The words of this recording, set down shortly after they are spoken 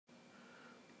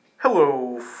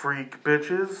Hello, freak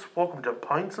bitches. Welcome to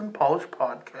Pints and Polish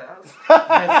Podcast.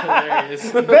 That's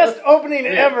hilarious. The best opening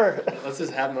ever. Let's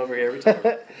just have him over here every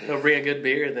time. He'll bring a good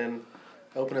beer and then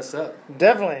open us up.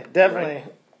 Definitely. Right.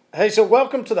 Hey, so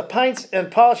welcome to the Pints and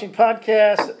Polishing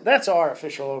Podcast. That's our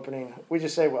official opening. We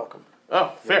just say welcome.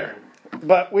 Oh, fair.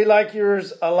 But we like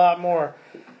yours a lot more.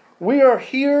 We are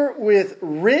here with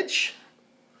Rich,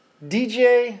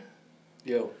 DJ,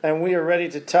 Yo, and we are ready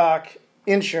to talk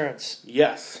insurance.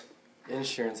 Yes.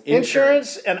 insurance.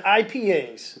 Insurance and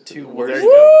IPAs. Two Well, words. there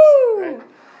you Woo! Right?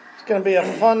 It's going to be a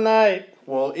fun night.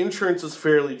 Well, insurance is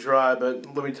fairly dry,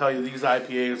 but let me tell you, these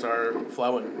IPAs are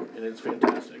flowing, and it's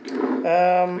fantastic. take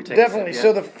a Definitely. sip, So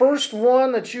yeah. the first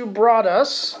one that you brought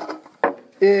us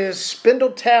is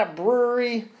Spindle Tap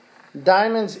Brewery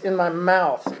Diamonds in My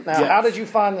Mouth. Now, Yes. how did you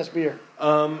find this beer?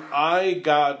 I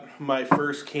got my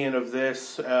first can of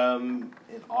this in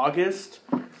August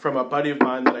from a buddy of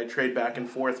mine that I trade back and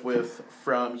forth with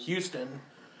from Houston.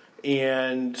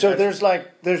 And So there's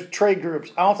trade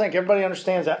groups. I don't think everybody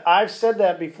understands that. I've said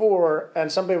that before,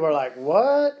 and some people are like,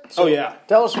 "What?" So Oh, yeah.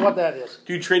 Tell us what that is.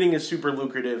 Dude, trading is super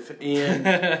lucrative,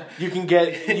 and you can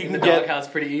get The doghouse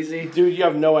pretty easy. Dude, you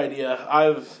have no idea.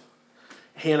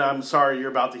 Hannah, I'm sorry you're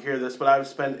about to hear this, but I've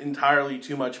spent entirely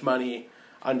too much money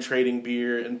on trading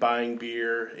beer and buying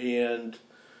beer, and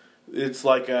it's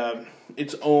like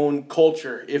its own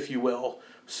culture, if you will.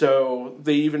 So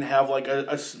they even have like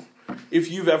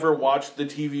if you've ever watched the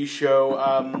TV show,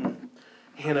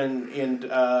 Hannah and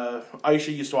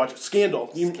Aisha used to watch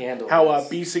Scandal. Scandal, How yes.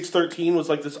 B613 was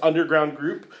like this underground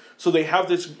group. So they have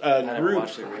this I never group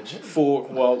watched it, Rich. for,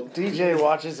 well, DJ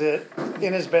watches it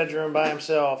in his bedroom by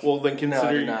himself. well, then No,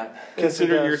 I do not. Yes, he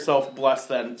consider does. yourself blessed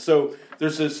then. So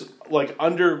there's this like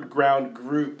underground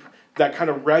group that kind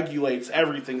of regulates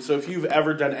everything. So if you've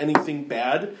ever done anything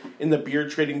bad in the beer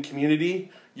trading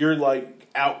community, you're like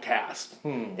outcast.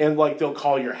 And like they'll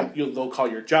call your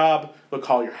job, they'll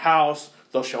call your house,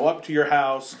 they'll show up to your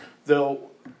house,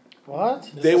 What?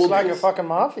 They It's will like do- a fucking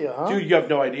mafia, huh? dude, you have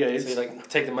no idea. So It's you like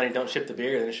take the money, don't ship the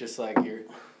beer, and it's just like you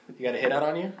got a hit out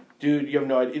on you. dude, you have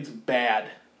no idea. It's bad.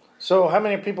 So how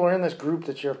many people are in this group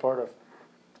that you're a part of?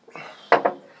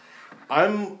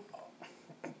 I'm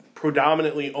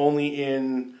predominantly only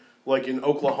in like an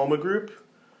Oklahoma group,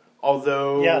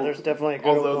 although Yeah, there's definitely a good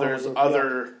although Oklahoma there's group,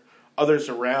 others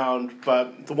around,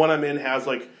 but the one I'm in has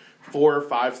like 4,000 or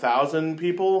 5,000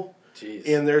 people, Jeez.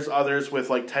 and there's others with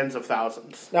like tens of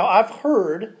thousands. Now, I've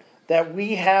heard that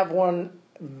we have one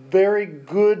very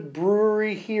good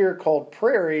brewery here called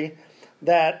Prairie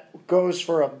that goes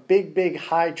for a big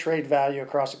high trade value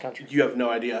across the country. You have no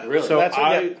idea. Really? So That's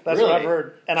what really? I've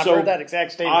heard. And I've So heard that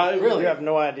exact statement. Really? You have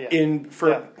no idea.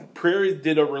 Yeah. Prairie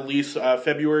did a release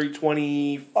February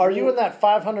 20. Are you in that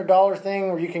 $500 thing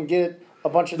where you can get a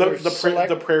bunch of their select...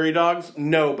 the Prairie Dogs?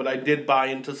 No, but I did buy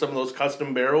into some of those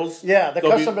custom barrels. Yeah, the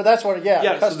They'll custom, but that's what, Yeah,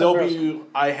 the so custom they'll barrels. be.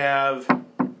 I have.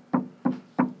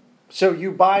 So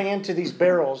you buy into these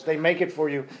barrels, they make it for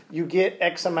you. You get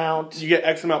X amount, You get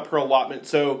X amount per allotment.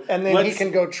 So and then he let's-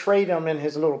 can go trade them in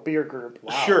his little beer group.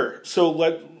 Wow. Sure. So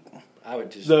I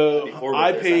would just The- I'd be horrible I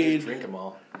at this. paid- just drink them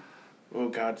all. Oh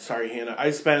God, sorry, Hannah.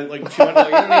 I spent like Oh, 200.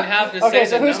 you don't even have to Okay,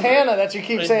 say so the who's number. Hannah that you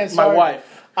keep saying My sorry?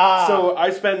 wife. Ah. So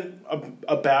I spent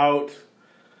about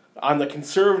on the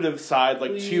conservative side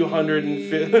like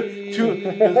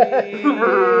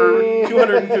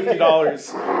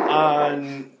 $250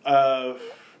 on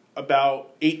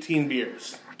about 18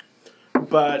 beers.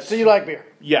 But So you like beer?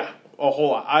 yeah, a whole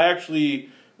lot. I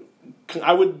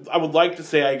would like to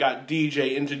say I got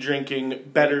DJ into drinking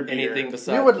better beer. Anything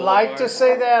besides You would like Boulevard? to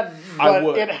say that, I but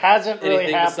would. it hasn't really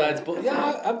Anything happened.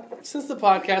 besides since the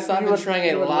podcast, I've You been would- trying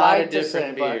you a would lot like of to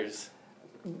different say, but- beers.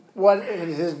 What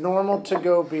is his normal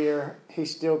to-go beer? He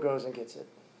still goes and gets it.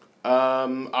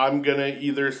 I'm gonna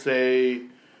either say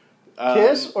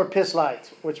Piss or Piss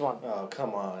Light? Which one? Oh,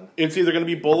 come on. it's either gonna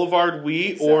be Boulevard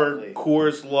Wheat or Exactly.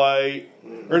 Coors Light,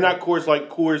 or not Coors Light,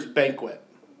 Coors Banquet.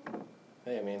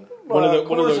 Hey, I mean, One of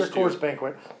Coors those or two. Coors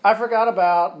Banquet. I forgot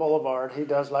about Boulevard. He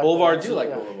does like Boulevard. I do like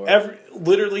Yeah. Boulevard.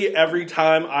 Literally every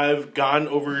time I've gone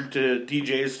over to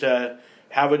DJ's to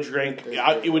have a drink,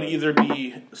 it would either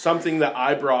be something that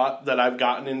I brought that I've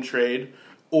gotten in trade,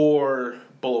 or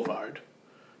Boulevard,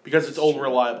 because it's old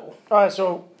reliable. All right,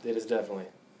 so It is definitely.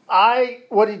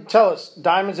 what did you tell us?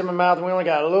 Diamonds in My Mouth. And we only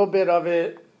got a little bit of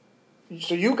it.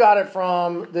 So you got it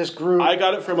from this group. I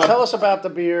got it from Tell us about the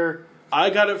beer. I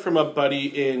got it from a buddy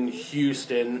in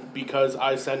Houston because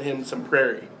I sent him some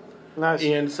Prairie. Nice.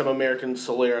 And some American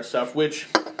Solera stuff, which,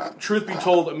 truth be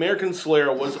told, American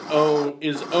Solera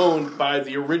is owned by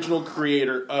the original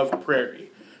creator of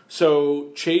Prairie.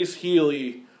 So Chase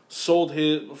Healy sold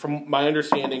his, from my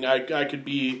understanding, I could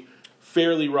be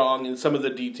fairly wrong in some of the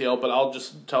detail, but I'll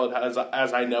just tell it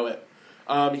as I know it.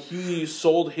 He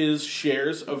sold his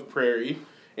shares of Prairie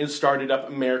and started up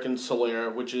American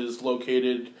Solera, which is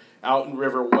located out in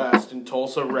River West in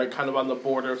Tulsa, right kind of on the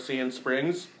border of Sand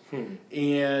Springs.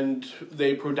 And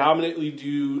they predominantly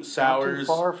do sours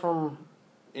Not too far from...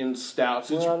 and stouts.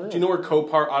 Where Do you know where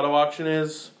Copart Auto Auction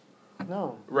is?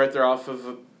 No. Right there off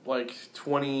of like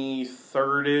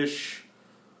 23rd-ish.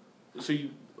 So you...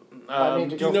 I need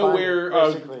to do you go know find where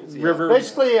it, basically. River?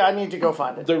 Basically, I need to go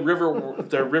find it. The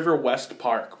River West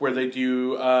Park where they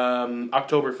do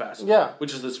Oktoberfest. Yeah.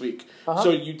 Which is this week. Uh-huh. So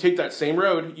you take that same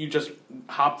road, you just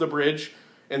hop the bridge,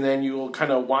 and then you'll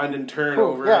kind of wind and turn Cool.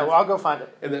 over. Yeah, well, I'll go find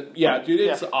it. And then dude,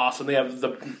 it's awesome. They have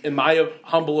in my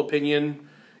humble opinion,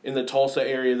 in the Tulsa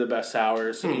area, the best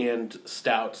sours and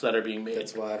stouts that are being made.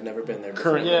 That's why I've never been there.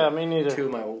 Currently. Yeah, me neither. Two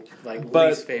of my But-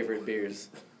 least favorite beers.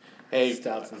 Hey,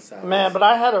 Stouts and sours. Man, but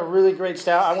I had a really great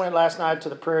stout. I went last night to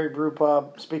the Prairie Brew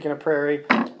Pub, speaking of Prairie,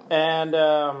 and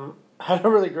had a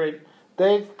really great...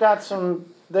 They've got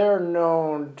some... They're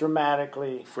known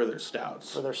dramatically for their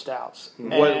stouts. for their stouts.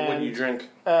 What do you drink?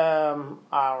 I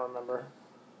don't remember.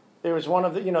 It was one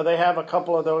of the... they have a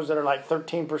couple of those that are like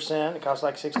 13%. It costs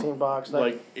like $16.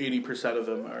 Like 80% of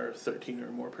them are 13 or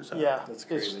more percent. Yeah, That's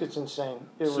crazy. it's insane.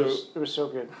 It was so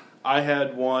good. I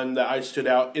had one that I stood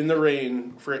out in the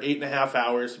rain for 8.5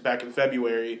 hours back in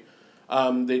February.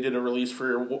 They did a release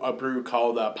for a brew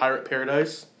called Pirate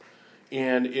Paradise,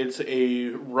 and it's a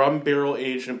rum barrel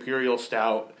aged imperial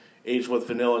stout aged with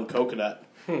vanilla and coconut.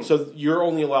 So you're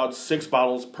only allowed 6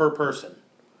 bottles per person.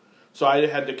 So I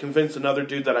had to convince another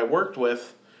dude that I worked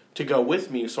with to go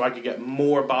with me so I could get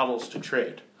more bottles to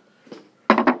trade.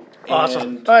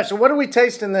 Awesome. And, All right, so what are we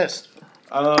tasting this?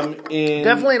 in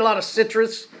Definitely a lot of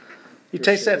citrus. You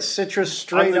taste that citrus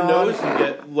straight on on. the nose, you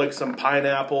get like some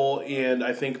pineapple and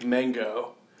I think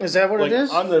mango. Is that what Like it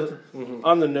is? on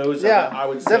the nose, Yeah, of it, I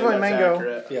would say definitely that's mango.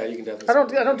 accurate. Yeah, you can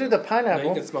definitely. I don't do the No, pineapple.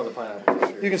 you can smell the pineapple for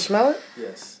sure. You can smell it?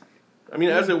 Yes. I mean,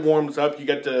 as it warms up, you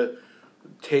get to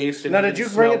taste. And Now, you did can you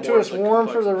bring smell it to more us of the warm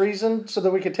for the complexity. reason so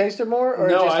that we could taste it more, or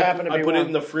No, it just happened to I be put warm? it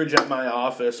in the fridge at my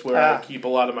office where I keep a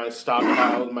lot of my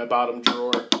stockpile in my bottom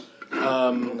drawer.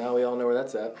 Well, now we all know where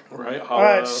that's at. Right. All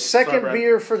right, Sorry, second Brad.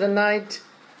 beer for the night.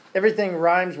 Everything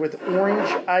rhymes with orange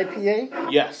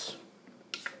IPA. Yes.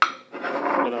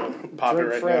 I'm gonna pop Drink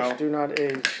it right fresh, now. do not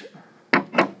age.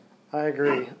 I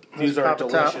agree. These Let's are pop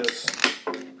a top. delicious.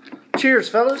 Cheers,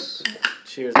 fellas.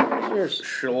 Cheers. Marty. Cheers.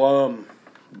 Shalom.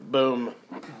 Boom.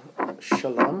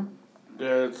 Shalom.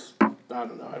 It's, I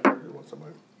don't know. I've heard it once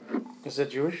somewhere. Is that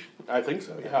Jewish? I think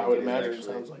so. Yeah, I think would it is, imagine it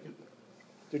actually. sounds like it.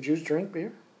 Do Jews drink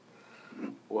beer?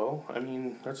 Well, I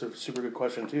mean, that's a super good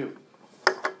question, too.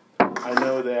 I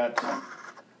know that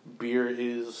beer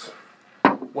is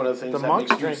one of the things The that monks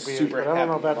makes you drink beer, super but I don't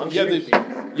know happy. about the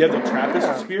Yeah, Jews. the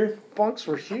Trappist beer. Monks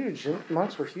were huge.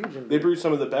 Monks were huge in They beer. brew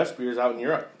some of the best beers out in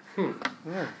Europe.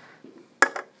 Yeah.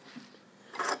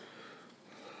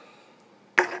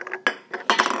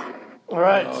 All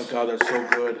right. Oh, God, that's so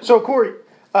good. So, Corey,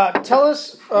 tell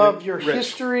us of your Rich. Yeah,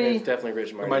 history. it's definitely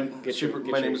Rich Marty. My, Get your- get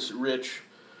my your- name is Rich,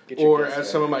 get your or guess as right.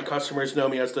 some of my customers know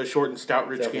me as the short and stout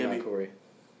Rich Definitely Gamby. not Corey.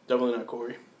 Definitely not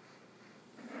Corey.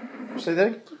 Say that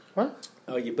again? What?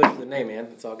 Oh, you butchered the name, man.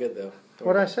 It's all good though. Don't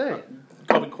What did I worry. say?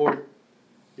 Call me Corey.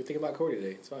 You're thinking about Corey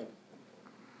today. It's fine.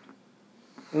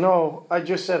 No, I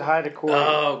just said hi to Corey.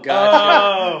 Oh,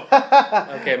 gotcha.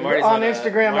 Oh, Okay, Marty's on on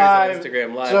Instagram Marty's Live. On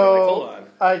Instagram Live. So I'm like, hold on.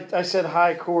 I said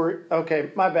hi, Corey.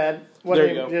 Okay, my bad. There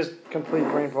you go. Just complete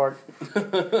brain fart.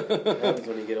 What happens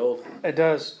when you get old? It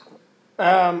does.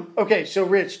 Okay, so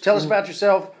Rich, tell us about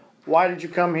yourself. Why did you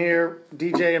come here?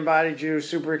 DJ invited you.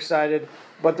 Super excited.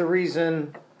 But the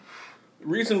reason...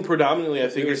 reason predominantly, I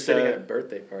think, We were is sitting at a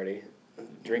birthday party,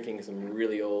 drinking some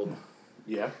really old,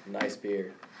 yeah, nice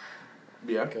beer.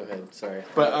 yeah. Go ahead. Sorry.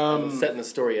 But I'm setting the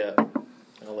story up.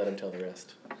 I'll let him tell the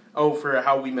rest. oh, for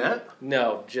how we met.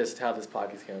 No, just how this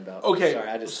podcast came about. Okay, Sorry,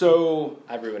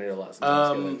 I've ruined it a lot.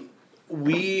 Sometimes.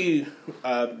 we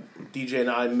DJ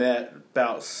and I met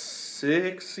about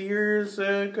 6 years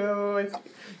ago. I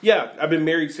think. Yeah, I've been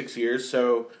married 6 years.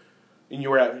 So, and you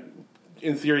were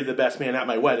in theory the best man at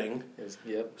my wedding.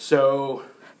 Yep. So,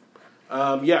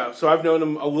 so I've known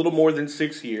him a little more than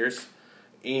 6 years,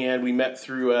 and we met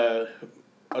through a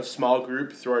small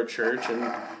group through our church,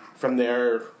 and from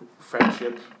there,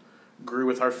 friendship grew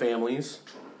with our families,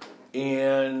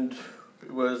 and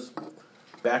it was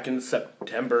back in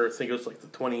September. I think it was like the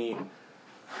 25th,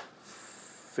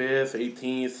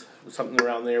 18th, something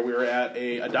around there. We were at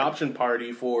a adoption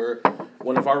party for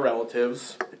one of our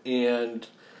relatives, and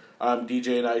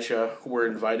DJ and Aisha were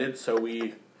invited, so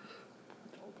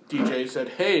DJ said,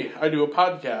 "Hey, I do a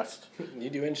podcast, You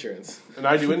do insurance. and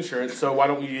I do insurance, so why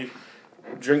don't we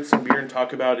drink some beer and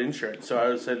talk about insurance?" So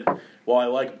I said, "Well, I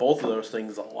like both of those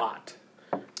things a lot."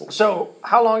 So,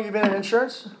 how long have you been in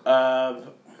insurance?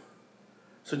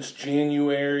 Since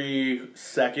January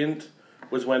 2nd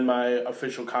was when my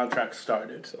official contract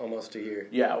started. It's almost a year.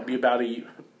 Yeah, it'll be about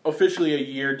officially a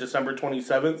year, December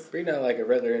 27th. But you're not like a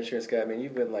regular insurance guy. I mean,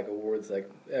 you've been like awards like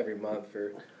every month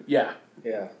for, Yeah.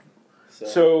 yeah.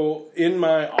 So in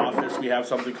my office, we have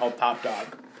something called Top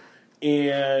Dog.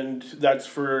 And that's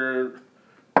for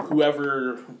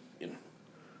whoever,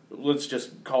 let's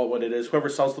just call it what it is, whoever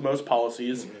sells the most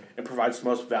policies and provides the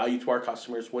most value to our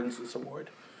customers wins this award.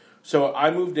 So I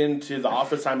moved into the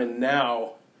office I'm in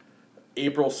now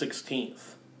April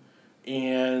 16th.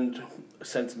 And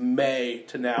since May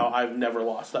to now, I've never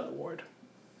lost that award.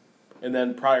 And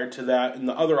then prior to that, in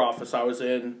the other office I was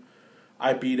in,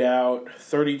 I beat out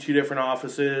 32 different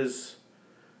offices,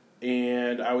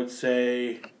 and I would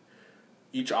say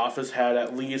each office had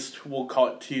at least, we'll call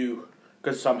it 2,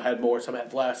 because some had more, some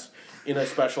had less, in a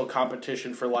special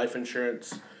competition for life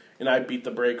insurance, and I beat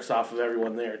the brakes off of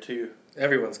everyone there too.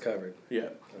 Everyone's covered. Yeah.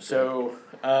 So,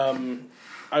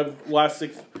 I've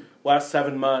last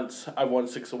 7 months, I've won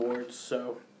 6 awards,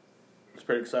 so it's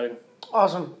pretty exciting.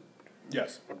 Awesome.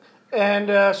 Yes.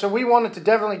 And so we wanted to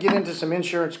definitely get into some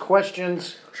insurance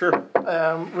questions. Sure.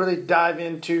 Really dive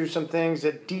into some things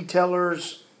that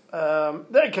detailers,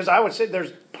 because I would say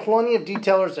there's plenty of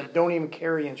detailers that don't even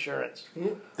carry insurance.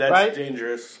 That's right?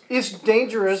 dangerous. It's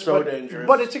dangerous, So but, dangerous.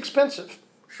 but it's expensive,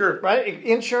 Sure. right?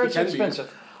 Insurance It is can be.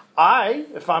 expensive.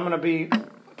 If I'm going to be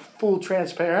full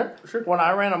transparent, Sure. when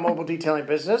I ran a mobile detailing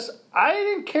business, I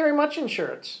didn't carry much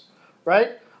insurance,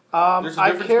 right? There's a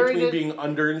I difference carried between it. being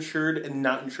underinsured and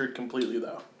not insured completely,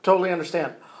 though. Totally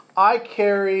understand. I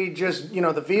carry just,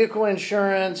 the vehicle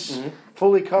insurance, Mm-hmm.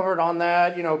 fully covered on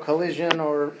that, collision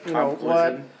or, what.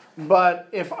 Collision. But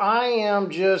if I am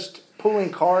just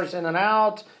pulling cars in and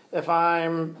out, if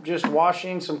I'm just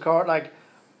washing some car,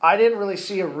 I didn't really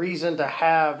see a reason to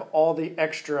have all the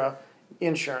extra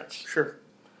insurance. Sure.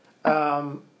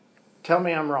 Tell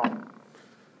me I'm wrong.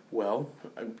 Well,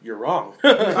 you're wrong.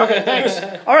 Okay, thanks.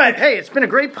 All right, hey, it's been a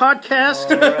great podcast.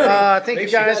 Thank you Make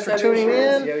sure guys for have tuning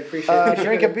insurance. in. Yeah, we appreciate it.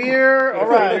 Drink a beer. All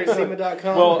right.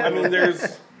 SEMA.com. Well, I mean,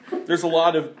 there's a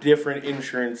lot of different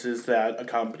insurances that a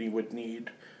company would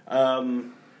need.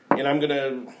 And I'm going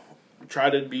to try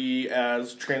to be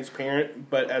as transparent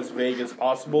but as vague as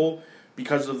possible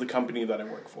because of the company that I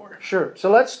work for. Sure. So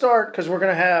let's start because we're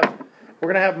gonna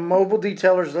have mobile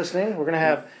detailers listening. We're gonna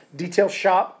have detail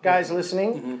shop guys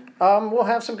listening. We'll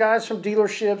have some guys from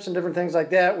dealerships and different things like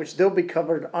that, which they'll be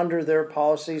covered under their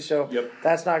policy. So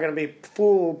that's not going to be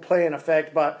full play in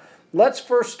effect. But let's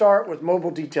first start with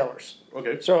mobile detailers.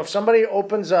 Okay. So if somebody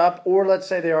opens up, or let's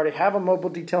say they already have a mobile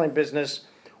detailing business,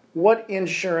 what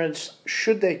insurance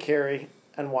should they carry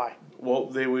and why? Well,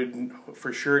 they would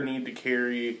for sure need to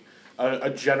carry a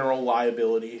general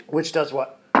liability. Which does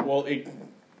what? Well,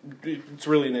 it's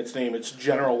really in its name. It's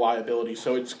general liability.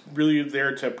 So it's really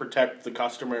there to protect the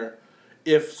customer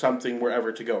if something were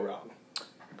ever to go wrong.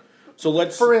 So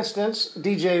let's... For instance,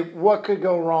 DJ, what could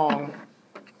go wrong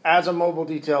as a mobile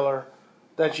detailer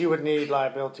that you would need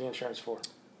liability insurance for?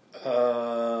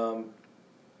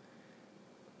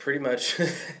 Pretty much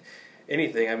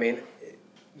anything. I mean,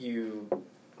 you...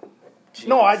 Jeez.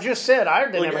 No, I just said I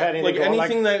never had anything. Like going.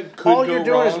 anything that could all go you're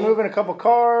doing wrong. is moving a couple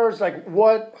cars. Like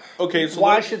what? Okay, so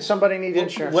why should somebody need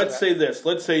insurance? Let's say this.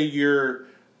 Let's say you're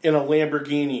in a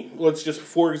Lamborghini. Let's just,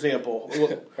 for example,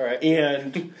 all right,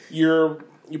 and you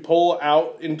pull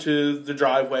out into the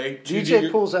driveway.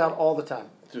 DJ pulls out all the time.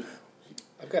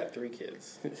 I've got 3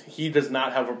 kids. He does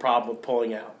not have a problem with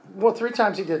pulling out. Well, 3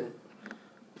 times he didn't.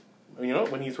 You know,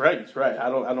 when he's right, he's right.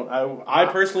 I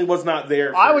personally was not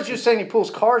there. I was just saying he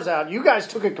pulls cars out. You guys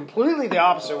took it completely the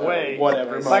opposite way.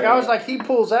 Whatever. Like I was like, he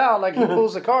pulls out, like he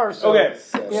pulls the cars. So, Okay,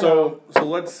 you know. so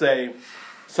let's say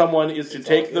someone is to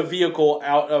take the vehicle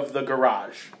out of the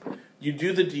garage. You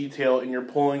do the detail and you're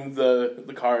pulling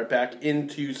the car back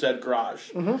into said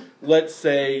garage. Mm-hmm. Let's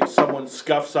say someone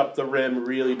scuffs up the rim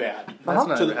really bad. That's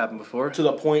not ever happened before. To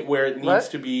the point where it needs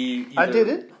to be... I did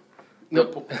it.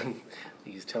 Nope.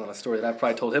 He's telling a story that I've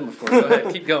probably told him before. Go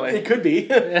ahead, keep going. It could be.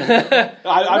 No.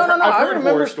 I heard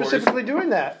remember horror specifically doing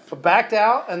that. I backed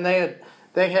out, and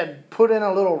they had put in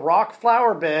a little rock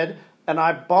flower bed, and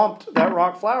I bumped that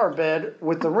rock flower bed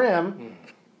with the rim.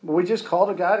 We just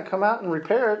called a guy to come out and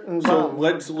repair it. And so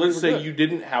let's say you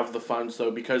didn't have the funds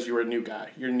though because you're a new guy.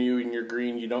 You're new and you're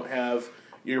green. You don't have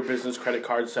your business credit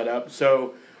card set up.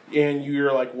 So and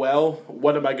you're like, well,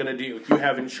 what am I going to do? You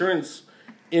have insurance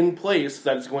in place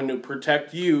that is going to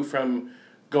protect you from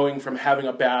going from having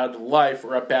a bad life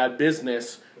or a bad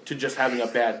business to just having a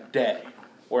bad day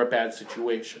or a bad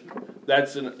situation.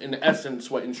 That's in essence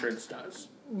what insurance does.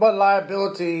 But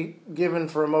liability given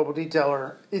for a mobile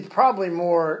detailer, it's probably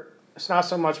more. It's not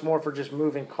so much more for just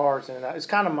moving cars in and out. It's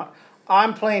kind of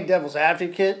I'm playing devil's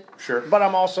advocate. Sure. But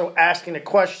I'm also asking a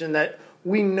question that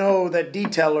we know that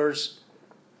detailers,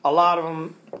 a lot of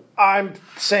them, I'm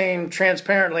saying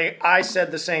transparently, I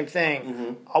said the same thing.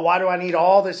 Mm-hmm. Why do I need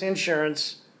all this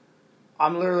insurance?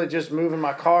 I'm literally just moving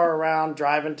my car around,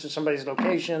 driving to somebody's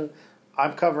location.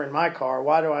 I'm covering my car.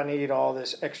 Why do I need all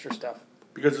this extra stuff?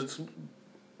 Because it's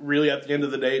really, at the end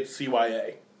of the day, it's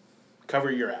CYA.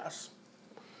 Cover your ass.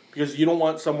 Because you don't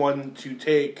want someone to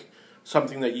take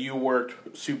something that you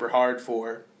worked super hard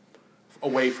for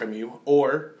away from you.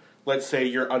 Or, let's say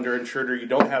you're underinsured or you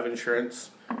don't have insurance,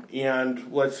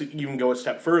 and let's even go a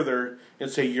step further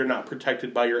and say you're not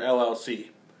protected by your LLC.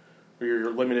 Or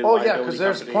your limited Oh, liability yeah, because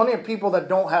there's company. plenty of people that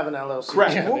don't have an LLC.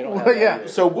 Correct. Yeah, they don't have Yeah. that.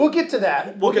 So We'll get to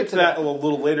that. We'll get to that a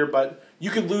little later, but you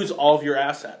could lose all of your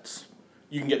assets.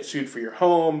 You can get sued for your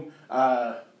home.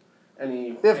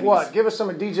 If what? Give us some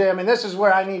DJ. I mean, this is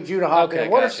where I need you to hop Okay,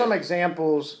 in. What are gotcha. some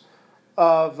examples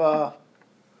of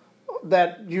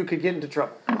that you could get into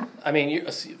trouble? I mean,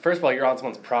 first of all, you're on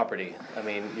someone's property. I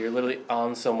mean, you're literally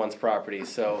on someone's property.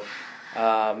 So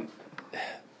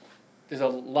there's a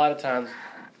lot of times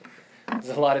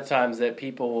that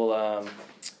people will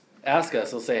ask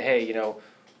us. They'll say, "Hey,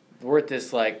 we're at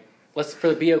this let's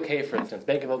for the BOK, for instance,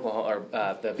 Bank of Oklahoma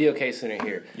or the BOK Center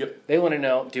here. Yep. They want to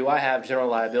know, do I have general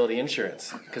liability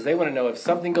insurance? Because they want to know if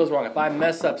something goes wrong, if I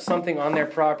mess up something on their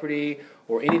property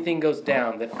or anything goes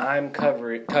down, that I'm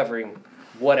covering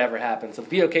whatever happens. So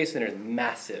the BOK Center is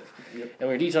massive, Yep. and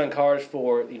we're detailing cars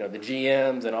for the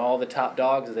GMs and all the top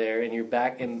dogs there, and you're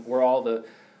back in where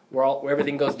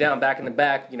everything goes down, back in the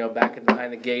back, back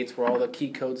behind the gates where all the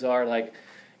key codes are,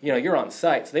 you're on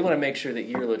site. So they want to make sure that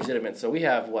you're legitimate. So we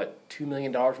have, $2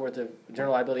 million worth of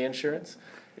general liability insurance.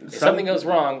 If something goes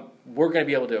wrong, we're going to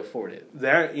be able to afford it.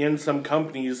 That and some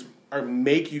companies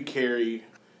make you carry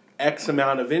X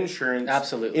amount of insurance,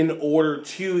 Absolutely, in order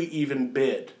to even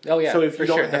bid. Oh yeah, so if for you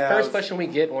don't sure. have, The first question we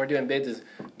get when we're doing bids is,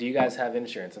 "Do you guys have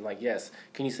insurance?" I'm like, "Yes."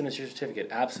 "Can you send us your certificate?"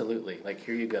 "Absolutely."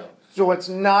 Here you go. So it's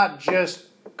not just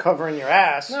covering your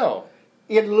ass. No,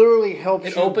 It literally helps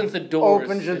it you. opens the doors.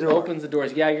 Opens your It door. opens the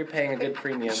doors. Yeah, you're paying a good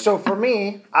premium. So for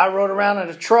me, I rode around in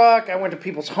a truck. I went to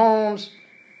people's homes.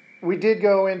 We did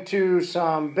go into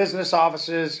some business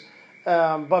offices,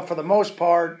 but for the most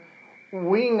part,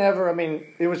 we never. I mean,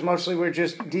 it was mostly we're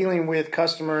just dealing with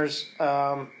customers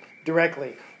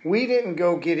directly. We didn't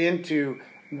go get into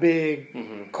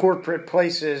big corporate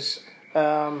places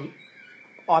on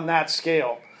that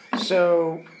scale.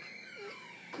 So,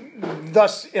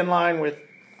 thus, in line with,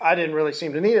 I didn't really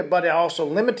seem to need it, but I also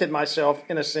limited myself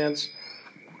in a sense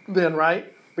then,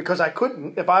 right? Because I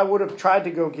couldn't. If I would have tried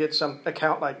to go get some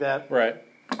account like that, Right.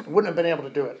 I wouldn't have been able to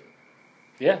do it.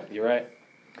 Yeah, you're right.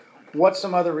 What's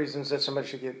some other reasons that somebody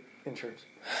should get insurance?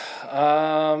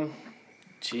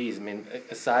 Geez, I mean,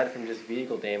 aside from just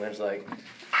vehicle damage,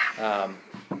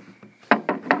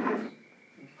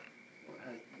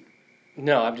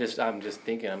 no, I'm just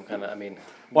thinking.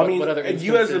 Well, what other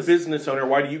you as a instances- business owner,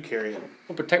 why do you carry it?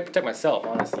 Well, protect myself,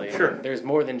 honestly. I Sure. mean, there's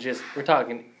more than just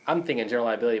I'm thinking general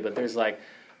liability, but there's like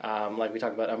we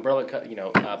talked about umbrella,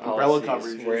 policies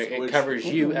coverage, where it which- covers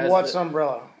you as What's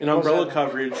umbrella? In What's umbrella that?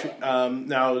 coverage,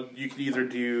 now you could either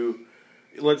do,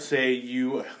 let's say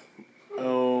you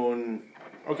own,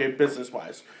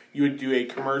 business-wise, you would do a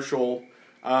commercial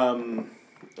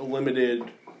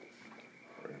limited,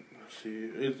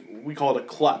 we call it a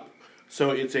CLUP.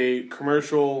 So it's a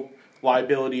commercial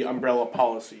liability umbrella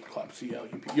policy, CLUP,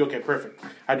 CLUP. Okay, perfect.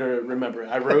 I had to remember it.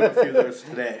 I wrote a few of those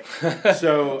today.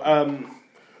 So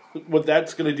what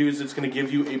that's going to do is it's going to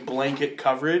give you a blanket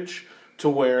coverage to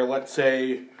where, let's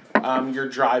say, you're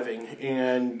driving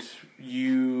and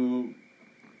you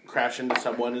crash into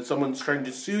someone and someone's trying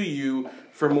to sue you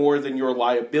for more than your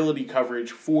liability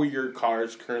coverage for your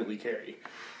cars currently carry.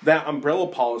 That umbrella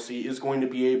policy is going to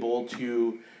be able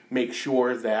to make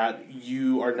sure that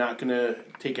you are not going to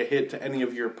take a hit to any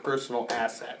of your personal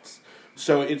assets.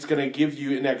 So it's going to give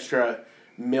you an extra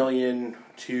 $1 million,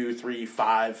 $2, $3,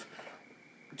 $5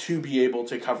 to be able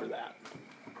to cover that.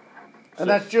 And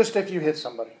that's just if you hit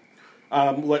somebody.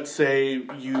 Let's say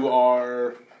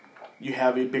you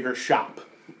have a bigger shop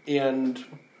and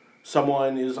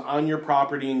someone is on your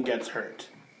property and gets hurt.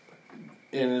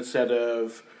 And instead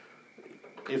of,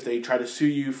 if they try to sue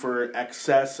you for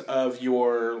excess of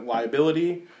your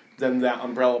liability, then that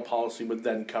umbrella policy would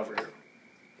then cover it.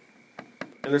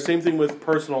 And the same thing with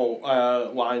personal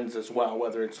lines as well,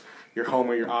 whether it's your home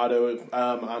or your auto.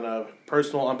 On a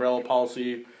personal umbrella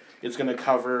policy, it's going to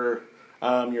cover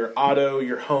your auto,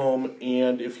 your home,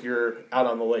 and if you're out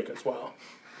on the lake as well.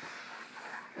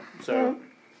 So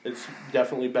it's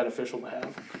definitely beneficial to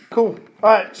have. Cool. All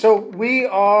right, so we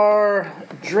are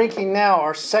drinking now.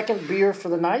 Our second beer for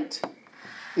the night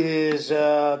is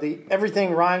the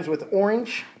Everything Rhymes with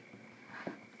Orange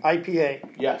IPA.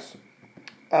 Yes.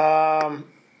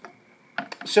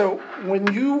 So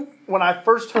when I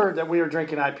first heard that we were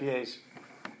drinking IPAs,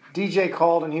 DJ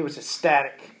called and he was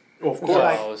ecstatic. Well, of He course. was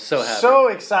like, I was so happy. So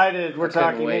excited. We're Couldn't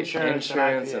talking wait. insurance and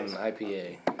and IPAs.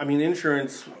 IPA. I mean,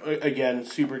 insurance, again,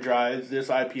 super dry. This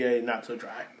IPA, not so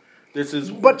dry. This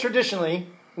is... But traditionally,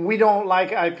 we don't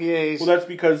like IPAs. Well, that's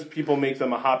because people make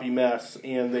them a hoppy mess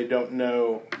and they don't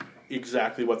know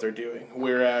exactly what they're doing.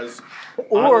 Whereas...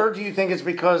 Or do you think it's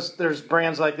because there's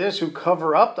brands like this who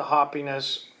cover up the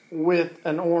hoppiness with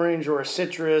an orange or a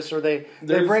citrus, or they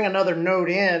bring another note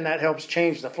in that helps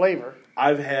change the flavor?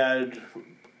 I've had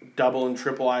double and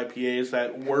triple IPAs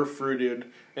that were fruited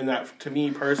and that, to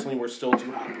me personally, were still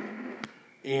too hoppy.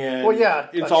 And Well, yeah,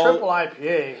 it's a all... triple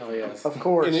IPA, Oh yes. of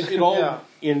course. And it all...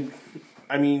 Yeah.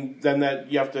 I mean, then that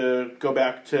you have to go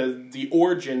back to the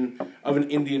origin of an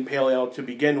Indian Pale Ale to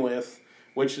begin with,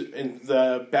 which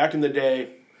back in the day,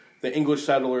 the English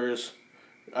settlers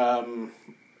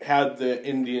had the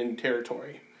Indian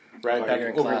territory, right? Oh, back you're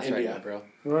in over class in right India. now, bro.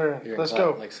 Right. You're in Let's class.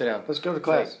 go. Like, sit down. Let's go to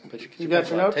class. Put You got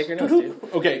your notes? Take your notes,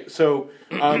 dude. Okay, so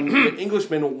the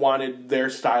Englishmen wanted their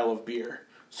style of beer.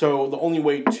 So the only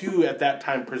way to, at that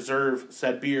time, preserve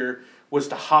said beer was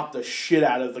to hop the shit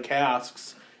out of the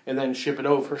casks and then ship it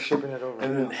over. For shipping it over.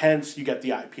 And then hence you get the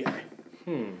IPA.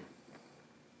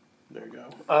 There you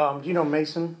go. You know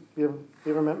Mason? You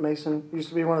ever met Mason? He used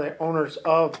to be one of the owners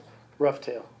of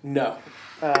Roughtail. No.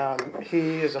 He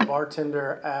is a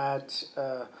bartender at,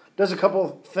 does a couple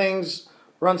of things,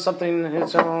 runs something in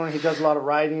his own. He does a lot of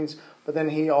writings, but then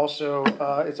he also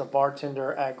is a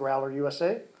bartender at Growler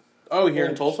USA. Oh, here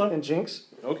in Tulsa? In Jinx.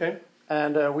 Okay.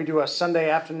 And we do a Sunday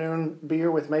afternoon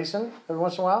beer with Mason every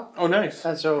once in a while. Oh, nice.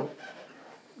 And so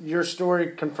your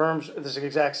story confirms this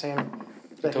exact same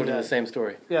that Told he you the did. same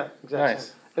story. Yeah, exactly.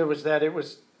 Nice. It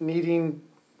was needing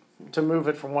to move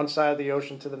it from one side of the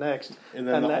ocean to the next. And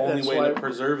then the only that's way why to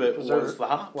preserve it was the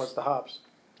hops. Was the hops.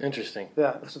 Interesting.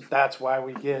 Yeah, so that's why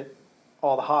we get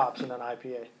all the hops in an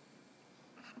IPA.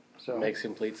 So Makes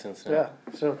complete sense now. yeah.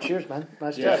 So cheers, man.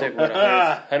 Nice Yeah. It job. took what,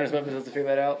 hundreds of episodes to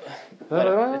figure that out.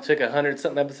 It took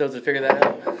 100-something episodes to figure that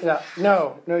out. Yeah.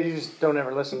 No, you just don't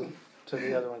ever listen to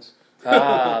the other ones.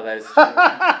 That is true.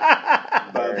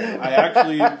 But I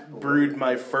actually brewed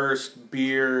my first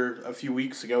beer a few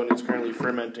weeks ago, and it's currently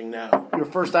fermenting now. Your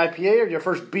first IPA or your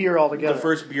first beer altogether? The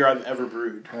first beer I've ever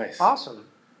brewed. Nice. Awesome.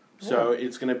 So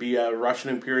it's going to be a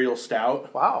Russian Imperial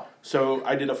Stout. Wow. So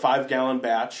I did a 5-gallon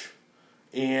batch,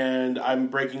 and I'm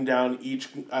breaking down each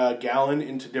gallon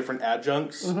into different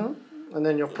adjuncts. Mm-hmm. And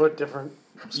then you'll put different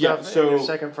Yeah, stuff so- in your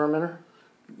second fermenter?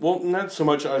 Well, not so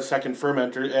much a second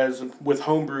fermenter, as with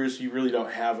home brews, you really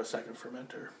don't have a second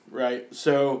fermenter, right?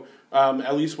 So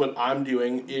at least what I'm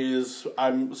doing is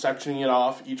I'm sectioning it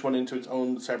off, each one into its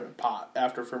own separate pot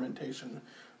after fermentation.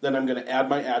 Then I'm going to add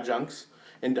my adjuncts,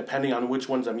 and depending on which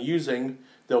ones I'm using,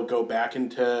 they'll go back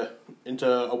into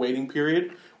a waiting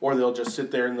period, or they'll just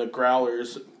sit there in the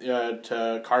growlers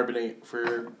to carbonate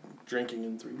for drinking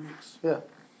in 3 weeks. Yeah.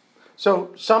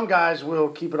 So some guys will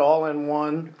keep it all in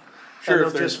one. Sure, And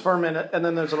if they'll there's- just ferment it. And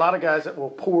then there's a lot of guys that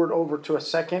will pour it over to a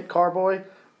second carboy,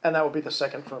 and that will be the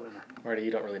second fermenter. Marty,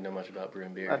 you don't really know much about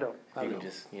brewing beer. I don't. You can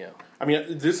just, I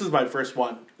mean, this is my first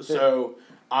one, so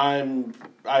I'm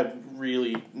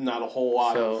really not a whole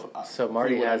lot of. So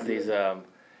Marty clue what has I'm these. doing.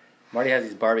 Marty has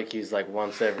these barbecues like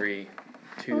once every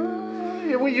 2.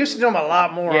 Yeah, we used to do them a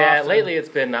lot more Yeah, often. lately it's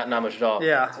been not much at all.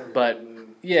 Yeah. But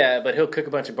he'll cook a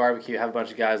bunch of barbecue, have a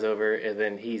bunch of guys over, and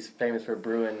then he's famous for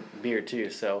brewing beer too.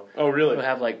 So Oh, really? he'll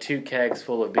have like 2 kegs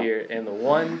full of beer. And the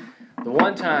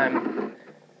one time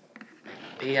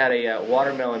he had a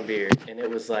watermelon beer, and it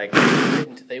was like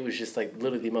it was just like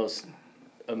literally the most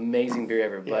amazing beer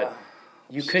ever. But Yeah.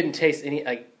 you couldn't taste any.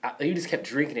 You just kept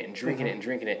drinking it and drinking it and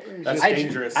drinking it. That's I,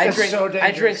 dangerous. I That's drank. so I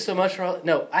dangerous. drank so much.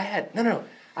 I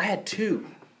had 2.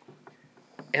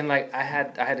 And like I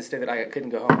had to stay that I couldn't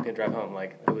go home, couldn't drive home.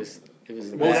 Like it was What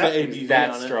was the that, ABV that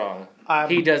on it? strong. I'm-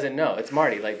 He doesn't know. It's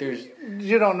Marty. Like there's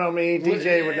You don't know me.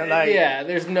 DJ would like. yeah.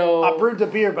 There's no I brewed the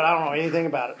beer, but I don't know anything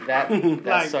about it. that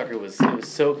Like, sucker was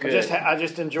so good. I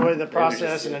just enjoy the It was process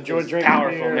just- and it enjoy was drinking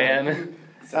powerful, beer. man.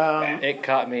 It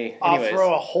caught me. I'll Anyways,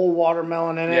 throw a whole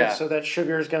watermelon in it, Yeah. so that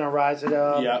sugar is going to rise it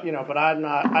up. Yeah. You know, but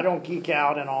I don't geek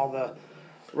out in all the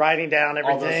writing down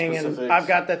All the everything. And specifics. I've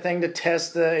got that thing to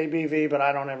test the ABV, but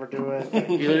I don't ever do it.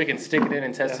 you literally can stick it in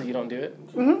and test it. You don't do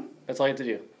it. Mm-hmm. That's all you have to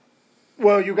do.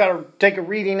 Well, you got to take a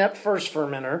reading at first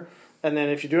fermenter, and then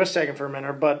if you do a second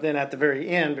fermenter, but then at the very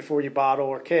end, before you bottle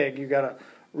or keg, you got to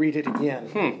read it again,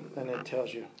 and it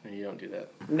tells you. And you don't do that.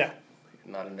 No.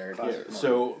 You're not a nerd. Yeah,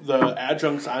 so the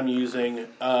adjuncts I'm using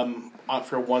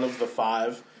for one of the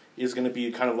 5 is going to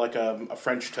be kind of like a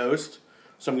French toast.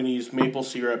 So I'm going to use maple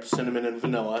syrup, cinnamon, and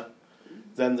vanilla.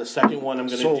 Then the second one I'm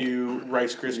going Sold. to do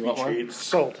Rice You want Krispie one? treats.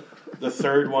 Sold. The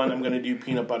third one I'm going to do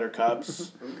peanut butter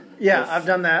cups. Yeah, I've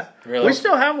done that. Really? We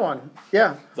still have one.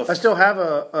 Yeah, The I still have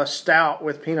a stout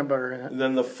with peanut butter in it. And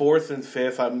then the fourth and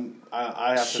fifth I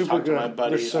have to Super talk to good. my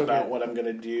buddy They're so about good. what I'm going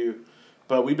to do.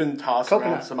 But we've been tossing around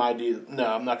Coconut. some ideas. No,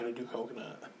 I'm not going to do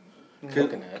coconut.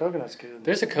 Coconut. Coconut's good.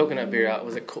 There's a coconut beer out.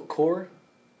 Was it Core?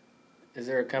 Is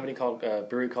there a company called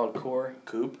brewery called Core?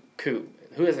 Coop. Coop.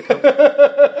 Who has a coconut?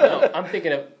 No, I'm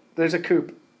thinking of. There's a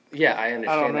coupe. Yeah, I I don't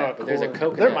understand know. that, but there's a Core.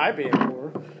 coconut. There might be a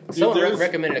core. Someone Dude, there's-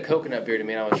 recommended a coconut beer to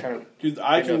me, and I was trying to. Dude,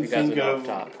 I Didn't know can if you guys think would know of off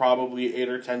the top. probably 8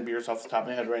 or 10 beers off the top of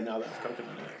my head right now that have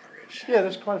coconut in it. Yeah,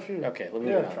 there's quite a few. Okay, let me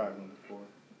Yeah. move on. Tried one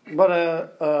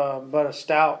before. But a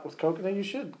stout with coconut, you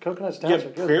should. Coconut stouts Yeah,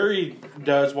 are good. Prairie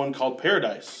does one called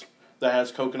Paradise that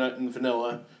has coconut and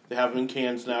vanilla. They have them in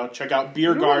cans now. Check out Beer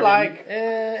You would Garden. like.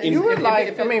 In- You would If- like.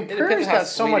 if- I mean, it depends Prairie's on how got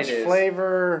so sweet much it is.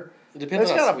 flavor. It depends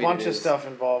It's on how got a sweet bunch it of is. stuff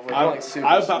involved with I it. like super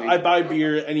I sweet. buy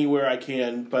beer anywhere I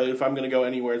can, but if I'm going to go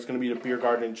anywhere, it's going to be to Beer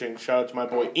Garden in Jinx. Shout out to my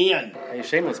boy Ian. Hey,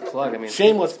 shameless plug. I mean,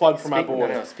 Shameless plug for my speaking- boy.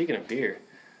 No, speaking of beer,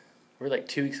 we're like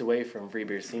 2 weeks away from Free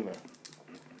Beer SEMA.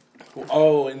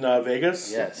 Oh, in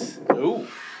Vegas? Yes. Ooh.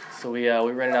 So we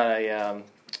rented out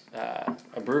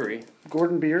a brewery,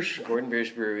 Gordon Biersch. Gordon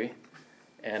Biersch Brewery,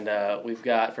 and we've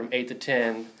got from 8 to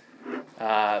 10.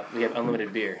 We have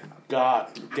unlimited beer. God,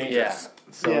 Yeah. dangerous.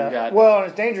 So yeah. we got. Well,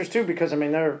 it's dangerous too because I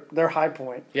mean they're High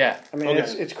Point. Yeah. I mean Okay.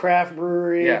 it's craft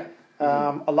brewery. Yeah.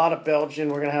 A lot of Belgian.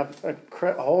 We're gonna have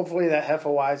hopefully that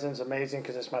Hefeweizen's amazing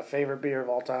because it's my favorite beer of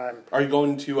all time. Are you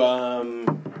going to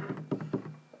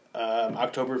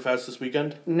Oktoberfest this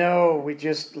weekend? No, we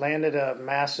just landed a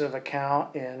massive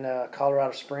account in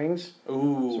Colorado Springs. So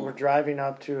we're Ooh. driving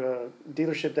up to a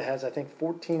dealership that has, I think,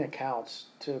 14 accounts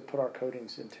to put our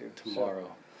coatings into. So Tomorrow.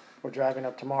 we're driving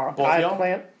up tomorrow. Both I y'all?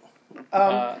 plan.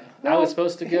 I was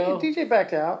supposed to go. DJ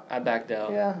backed out. I backed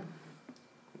out. Yeah,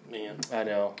 Man. I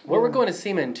know. Well, we're going to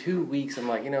SEMA in 2 weeks. I'm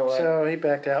like, you know what? so he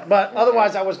backed out. But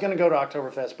otherwise, I was going to go to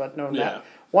Oktoberfest. But no, Yeah. not.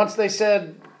 Once they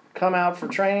said come out for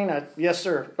training, yes,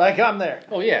 sir. Like I'm there.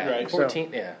 Oh yeah, Right. 14.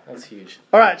 Yeah, that's huge.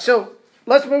 All right, so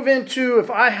let's move into if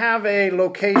I have a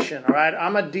location. All right,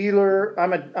 I'm a dealer.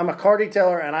 I'm a car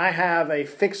detailer, and I have a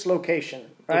fixed location.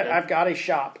 Right, Okay. I've got a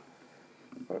shop.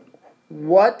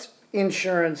 What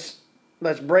insurance?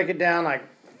 Let's break it down like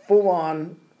full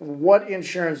on. What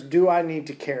insurance do I need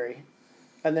to carry?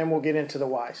 And then we'll get into the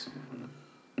whys.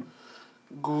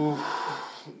 Ooh,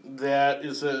 that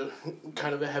is a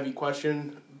kind of a heavy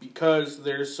question because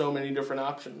there's so many different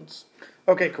options.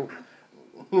 Okay, cool.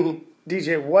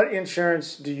 DJ, what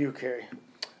insurance do you carry?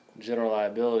 General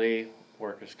liability,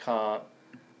 workers' comp.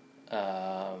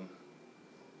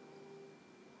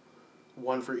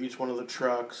 One for each one of the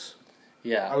trucks.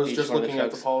 Yeah. I was each just one of looking at the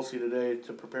trucks. policy today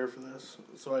to prepare for this,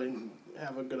 so I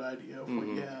have a good idea of what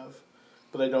Mm-hmm. you have,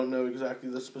 but I don't know exactly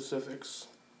the specifics.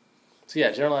 So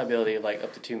yeah, general liability like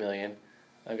up to $2 million.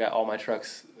 I've got all my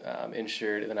trucks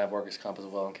insured, and then I have workers' comp as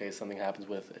well in case something happens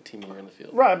with a team member in the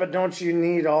field. Right, but don't you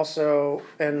need also?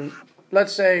 And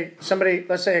let's say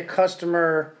a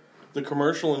customer. The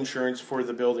commercial insurance for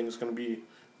the building is going to be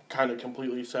kind of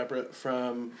completely separate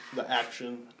from the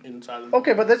action inside of the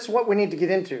Okay, but that's what we need to get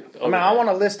into. I mean, I Okay. want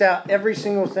to list out every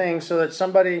single thing so that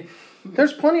somebody.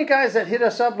 There's plenty of guys that hit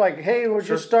us up like, "Hey, we're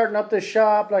just starting up this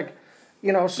shop," like,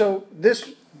 you know. So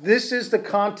this is the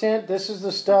content. This is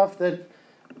the stuff that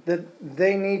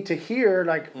they need to hear.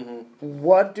 Like,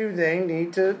 what do they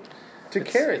need to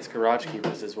carry? It's garage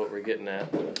keepers is what we're getting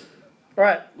at. All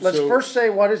right, let's So- first say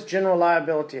what is general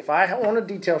liability. If I own a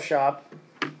detail shop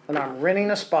and I'm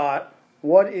renting a spot,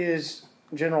 what is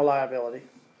general liability?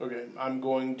 Okay, I'm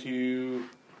going to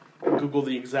Google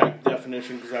the exact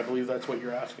definition because I believe that's what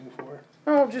you're asking for.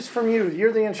 Oh, just from you.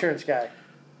 You're the insurance guy.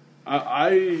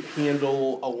 I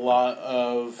handle a lot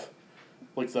of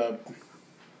like the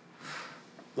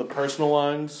personal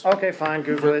lines Okay, fine.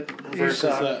 Google it. You versus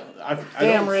suck. the. I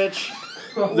Damn, don't- Rich.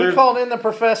 We There's- called in the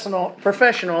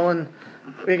professional, and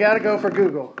we got to go for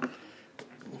Google.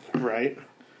 Right.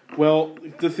 Well,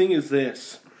 the thing is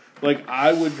this: Like,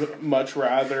 I would much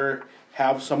rather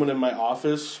have someone in my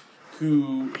office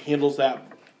who handles that.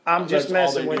 I'm just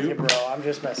That's all messing they with do. you, bro. I'm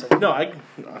just messing with you. No,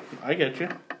 I get you.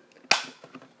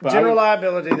 But General I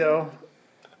liability, though.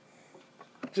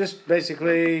 Just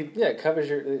basically, Yeah, it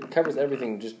covers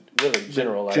everything. Just really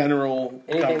general. Like general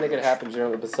anything that could happen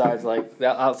generally besides like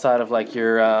outside of like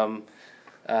your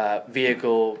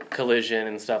vehicle collision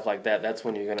and stuff like that. That's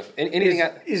when you're gonna anything.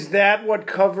 is that what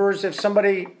covers if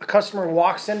a customer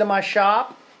walks into my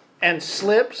shop and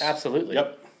slips? Absolutely.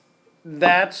 Yep.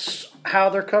 That's how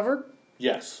they're covered?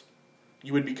 Yes.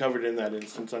 You would be covered in that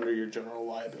instance under your general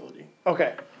liability.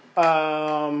 Okay.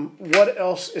 What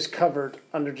else is covered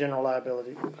under general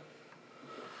liability?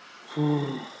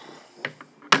 A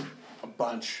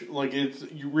bunch. Like, it's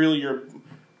really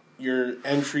your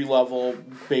entry level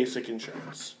basic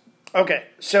insurance. Okay,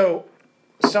 so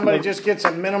somebody just gets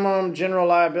a minimum general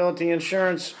liability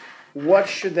insurance. What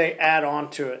should they add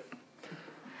on to it?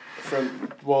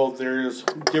 There's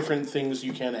different things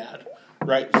you can add,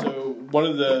 right? So one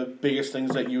of the biggest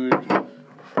things that you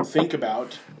would think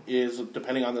about is,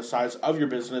 depending on the size of your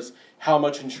business, how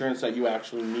much insurance that you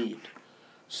actually need.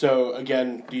 So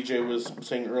again, DJ was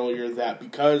saying earlier that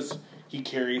because he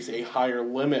carries a higher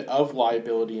limit of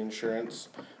liability insurance,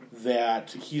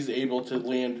 that he's able to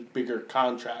land bigger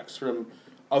contracts from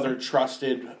other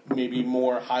trusted, maybe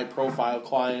more high-profile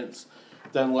clients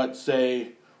than, let's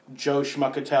say, Joe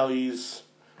Schmuckatelli's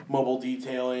mobile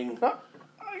detailing.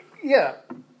 Yeah,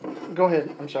 go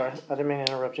ahead. I'm sorry, I didn't mean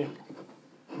to interrupt you.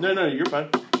 No, you're fine.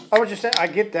 I was just saying, I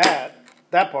get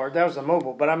that part. That was the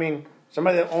mobile, but I mean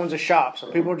somebody that owns a shop, so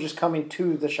people are just coming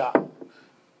to the shop.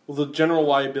 Well, the general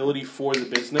liability for the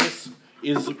business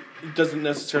it doesn't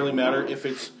necessarily matter if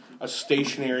it's a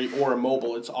stationary or a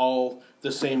mobile. It's all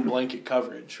the same blanket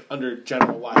coverage under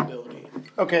general liability.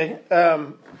 Okay,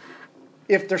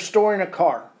 if they're storing a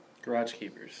car. Garage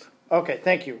keepers. Okay,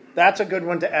 thank you. That's a good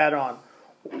one to add on.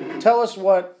 Tell us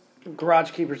what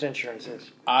Garage Keepers insurance is.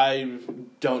 I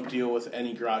don't deal with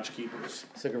any garage keepers.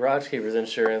 So garage keepers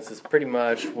insurance is pretty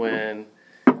much when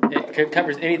it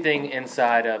covers anything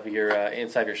inside of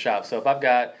your shop. So if I've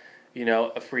got, a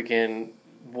freaking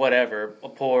whatever, a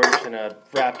Porsche and a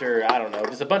Raptor, I don't know,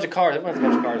 just a bunch of cars. Everyone has a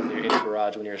bunch of cars in your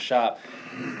garage when you're a shop.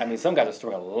 I mean, some guys are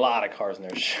storing a lot of cars in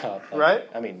their shop. Right.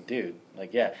 I mean, dude,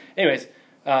 yeah. Anyways,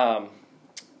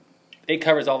 it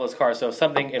covers all those cars. So if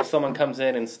someone comes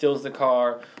in and steals the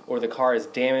car, or the car is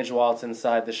damaged while it's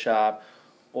inside the shop,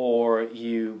 or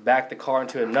you back the car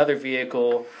into another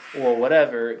vehicle, or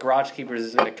whatever, Garage Keepers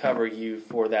is going to cover you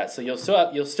for that. So you'll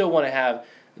still want to have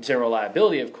general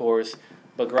liability, of course,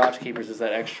 but Garage Keepers is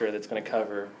that extra that's going to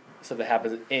cover stuff that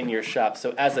happens in your shop.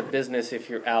 So as a business, if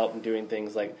you're out and doing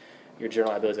things like your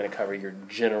general liability is going to cover your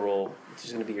general. It's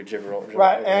just going to be your general.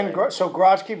 Right, and so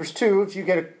Garage Keepers too. If you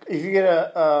get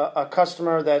a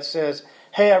customer that says,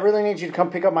 "Hey, I really need you to come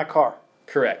pick up my car,"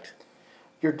 correct.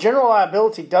 Your general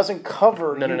liability doesn't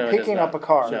cover No, picking up a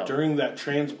car. No. During that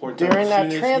transport,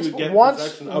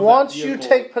 once you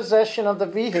take possession of the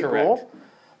vehicle, correct.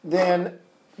 Then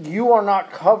you are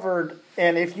not covered.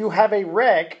 And if you have a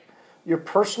wreck, your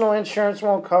personal insurance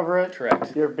won't cover it.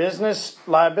 Correct. Your business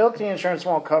liability insurance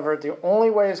won't cover it. The only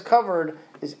way it's covered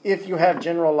is if you have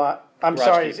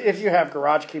if you have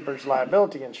Garage Keepers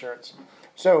liability insurance.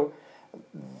 So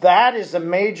that is the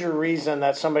major reason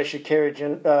that somebody should carry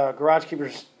Garage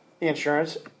Keepers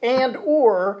insurance, and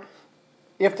or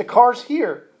if the car's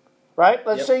here, right?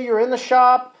 Let's say you're in the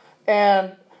shop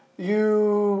and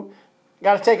you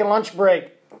got to take a lunch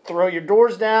break, throw your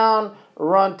doors down,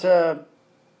 run to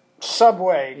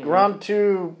Subway, run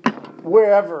to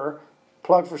wherever,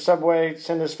 plug for Subway,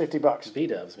 send us $50.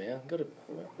 B-dubs, man. Go to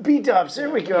B-dubs, there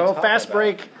we go. Fast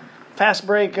break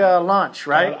lunch,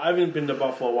 right? I haven't been to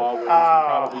Buffalo Wild Wings in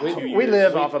probably 2 years. We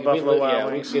live off of Buffalo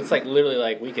Wild Wings. It's like literally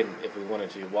like we can, if we wanted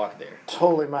to, walk there.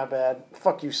 Totally my bad.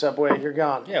 Fuck you, Subway. You're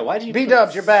gone. Yeah, why'd you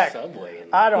B-dubs, you're back. Subway in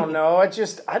I don't know.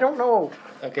 I don't know.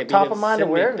 Okay, Top of mind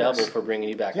send me awareness. double for bringing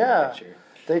you back in the picture.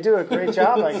 They do a great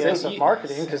job, I guess, of you-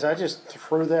 marketing, because I just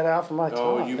threw that out from my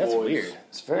tongue. you That's boys. weird.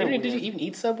 It's very Did you weird. even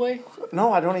eat Subway?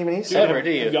 No, I don't even eat Ever, Subway.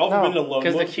 do you? Have y'all ever No. been to Lone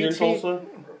 'Cause the Wolf here in QT Tulsa?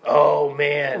 Oh,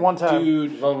 man. One time.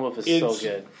 Dude, Lone Wolf is so It's-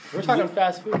 good. We're talking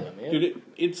fast food, though, man. dude,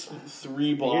 it's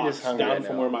 3 blocks just hungry down right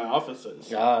from now. where my office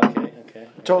is. Okay.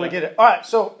 Totally get it. All right,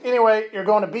 so anyway, you're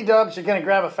going to B-Dubs. You're going to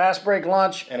grab a fast break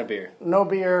lunch. And a beer. No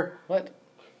beer. What?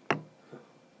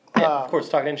 Yeah, of course,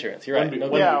 talking insurance. You're right. One No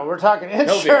beer. beer. Yeah, we're talking No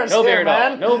beer. insurance No beer here, at all.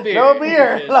 man. No beer. No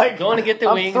beer. Just Like, going to get the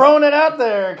I'm wings. throwing it out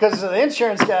there because the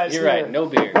insurance guys You're here. right. No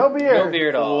beer. No beer. No beer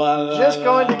at all. Just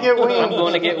going to get wings. I'm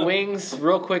going to get wings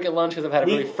real quick at lunch because I've had a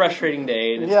really frustrating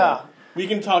day. And it's Yeah. We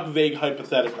can talk vague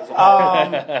hypotheticals.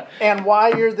 And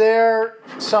while you're there,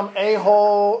 some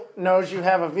a-hole knows you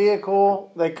have a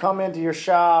vehicle. They come into your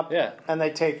shop and they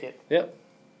take it. Yep.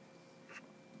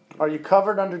 Are you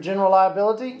covered under general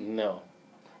liability? No.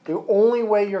 The only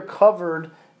way you're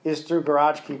covered is through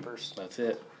garage keepers. That's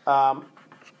it.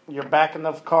 You're backing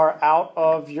the car out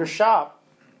of your shop.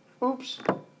 Oops.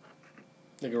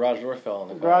 The garage door fell on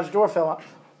the car. Garage door fell out.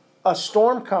 A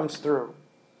storm comes through.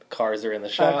 Cars are in the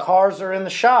shop. Cars are in the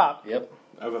shop. Yep.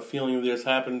 I have a feeling this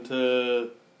happened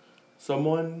to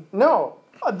someone. No.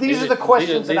 These are the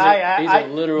questions that I These are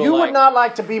literal. You would not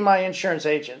like to be my insurance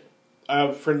agent. I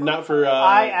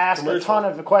ask commercial. a ton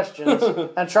of questions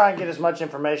and try and get as much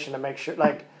information to make sure.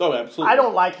 Like, oh, absolutely. I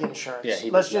don't like insurance. Yeah,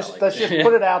 let's just put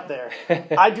it out there.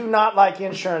 I do not like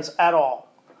insurance at all.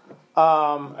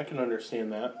 I can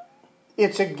understand that.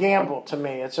 It's a gamble to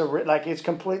me. It's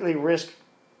completely risk,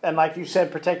 and like you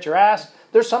said, protect your ass.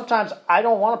 There's sometimes I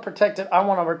don't want to protect it. I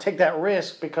want to take that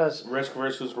risk because risk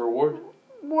versus reward.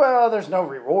 Well, there's no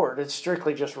reward. It's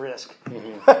strictly just risk.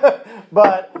 Mm-hmm.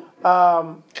 But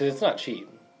because it's not cheap.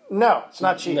 No, it's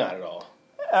not cheap. Not at all.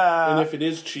 And if it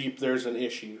is cheap, there's an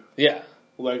issue. Yeah.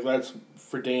 Like, that's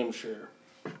for damn sure.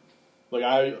 Like,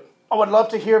 I would love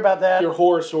to hear about that. Your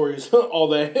horror stories all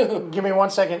day. Give me 1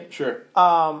 second. Sure.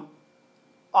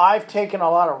 I've taken a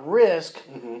lot of risk,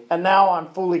 and now I'm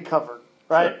fully covered,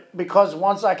 right? Sure. Because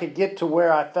once I could get to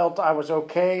where I felt I was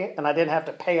okay and I didn't have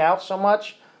to pay out so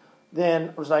much, then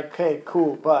it was like, okay,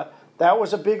 cool. But that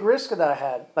was a big risk that I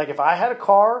had. Like, if I had a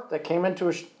car that came into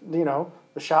the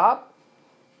shop,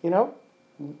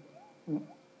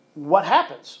 what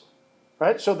happens,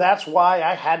 right? So that's why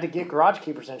I had to get Garage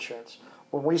Keepers insurance.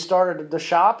 When we started the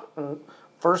shop, and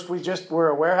first we just were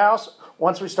a warehouse.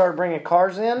 Once we started bringing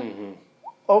cars in,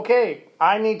 okay,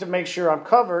 I need to make sure I'm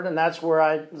covered, and that's where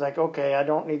I was like, okay, I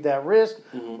don't need that risk.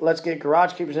 Let's get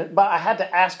Garage Keepers in. But I had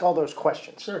to ask all those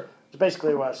questions. Sure. That's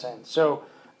basically what I was saying. So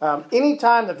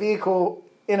anytime the vehicle,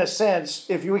 in a sense,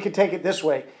 if we could take it this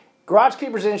way, Garage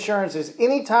Keepers insurance is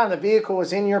anytime the vehicle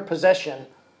is in your possession,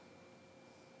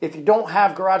 if you don't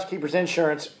have Garage Keepers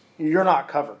insurance, you're not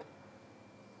covered.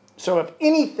 So if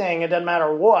anything, it doesn't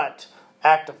matter what,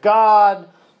 act of God,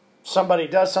 somebody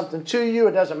does something to you,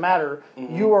 it doesn't matter.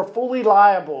 You are fully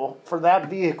liable for that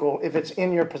vehicle if it's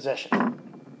in your possession.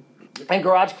 And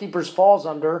Garage Keepers falls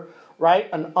under, right,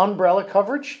 an umbrella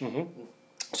coverage.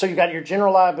 So you got your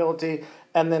general liability,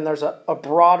 and then there's a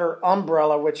broader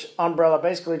umbrella, which umbrella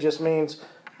basically just means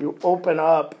you open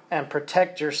up and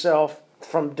protect yourself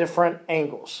from different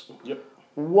angles. Yep.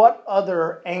 What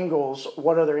other angles,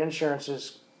 what other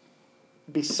insurances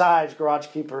besides Garage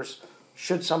Keepers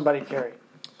should somebody carry?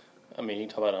 I mean, you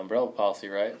talk about umbrella policy,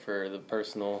 right? For the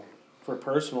personal... For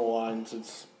personal lines,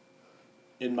 it's,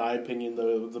 in my opinion,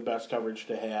 the best coverage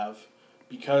to have,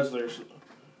 because there's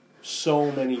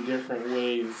so many different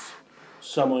ways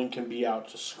someone can be out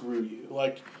to screw you.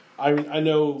 Like, I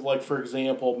know, like, for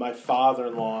example, my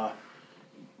father-in-law,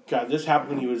 God, this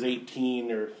happened when he was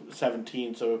 18 or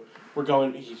 17, so we're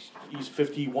going, he's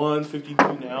 51, 52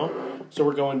 now, so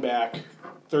we're going back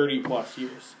 30 plus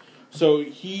years. So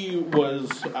he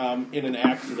was in an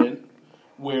accident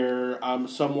where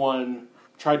someone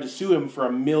tried to sue him for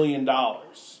 $1 million,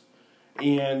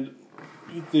 and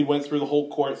they went through the whole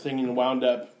court thing and wound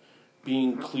up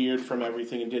being cleared from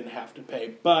everything and didn't have to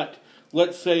pay. But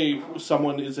let's say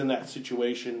someone is in that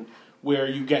situation where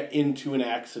you get into an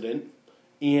accident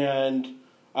and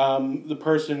the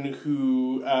person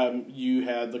who you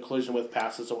had the collision with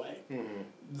passes away.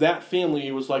 That family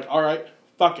was like, all right,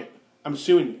 fuck it, I'm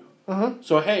suing you.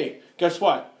 So, hey, guess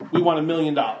what? We want $1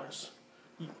 million.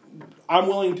 I'm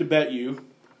willing to bet you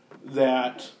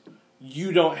that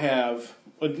you don't have,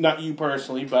 not you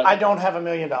personally, but... I don't have $1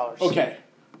 million. Okay.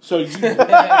 So you...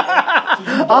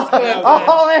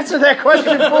 I'll answer that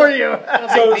question for you.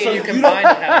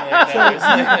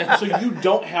 So you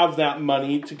don't have that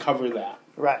money to cover that.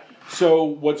 Right. So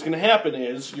what's going to happen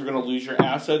is you're going to lose your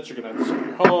assets. You're going to have to sell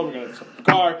your home. You're going to have to sell your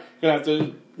car. You're going to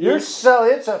have to...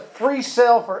 It's a free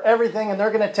sale for everything, and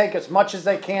they're going to take as much as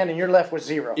they can, and you're left with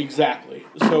zero. Exactly.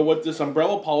 So what this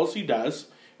umbrella policy does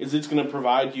is it's going to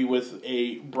provide you with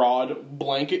a broad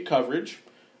blanket coverage,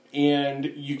 and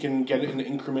you can get it in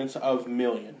increments of $1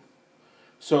 million.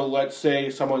 So let's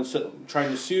say someone's trying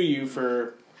to sue you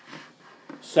for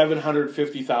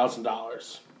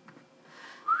 $750,000.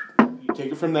 You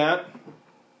take it from that.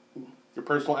 Your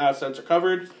personal assets are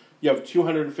covered. You have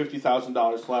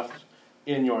 $250,000 left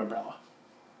in your umbrella.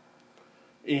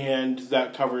 And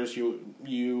that covers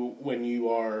you when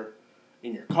you are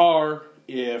in your car.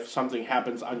 If something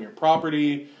happens on your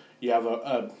property, you have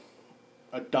a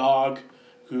dog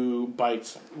who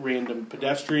bites random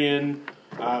pedestrian.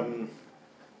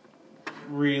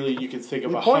 Really, you can think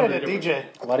of You 100 pointed at DJ.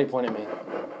 Why do you point at me?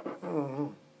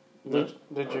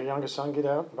 Did your youngest son get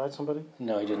out and bite somebody?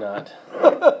 No, he did not.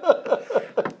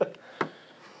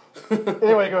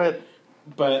 Anyway, go ahead.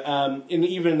 But and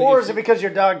even Or if- is it because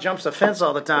your dog jumps the fence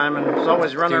all the time and is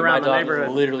always running Dude, around my the dog neighborhood?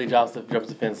 literally jumps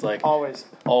the fence like, Always.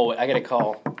 oh, I get a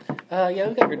call. Yeah,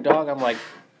 we got your dog. I'm like,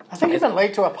 I think you've been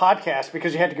late to a podcast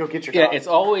because you had to go get your yeah,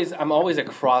 dog. I'm always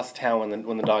across town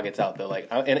when the dog gets out though. Like,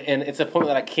 and it's a point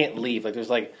that I can't leave.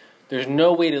 Like, there's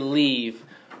no way to leave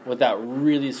without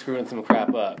really screwing some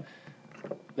crap up.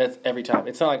 That's every time.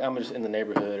 It's not like I'm just in the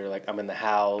neighborhood or like I'm in the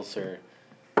house or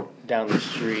down the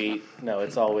street. No,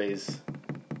 it's always,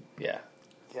 yeah.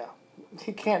 Yeah.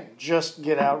 He can't just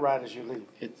get out right as you leave.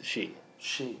 It's she.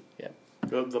 She. Yeah.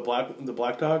 the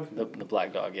black dog. The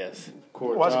black dog, yes.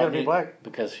 Why is it going to be black?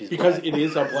 Because she's Because black. it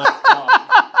is a black dog.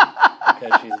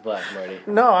 Because she's black, Marty.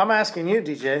 No, I'm asking you,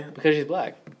 DJ. Because she's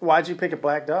black. Why'd you pick a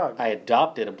black dog? I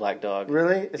adopted a black dog.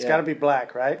 Really? It's Yeah. got to be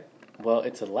black, right? Well,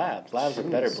 it's a lab. Labs are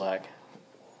better Jeez. black.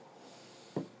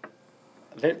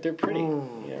 They're pretty, you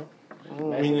know. I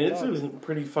mean, Nice it's dogs. a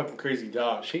pretty fucking crazy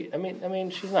dog. I mean,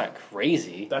 she's not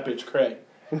crazy. That bitch cray.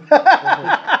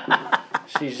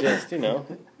 She's just, you know,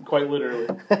 Quite literally.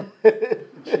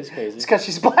 she's crazy. It's because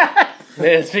she's black.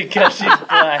 It's because she's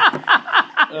black.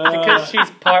 Because she's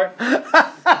part.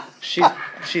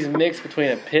 She's mixed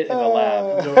between a pit and a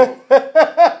lab.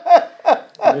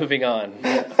 Moving on.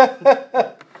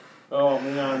 Oh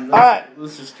man. All right.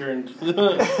 This just turned.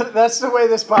 That's the way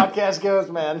this podcast goes,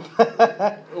 man.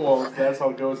 Well, if that's how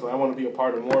it goes. I want to be a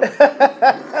part of more.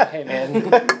 Hey, man.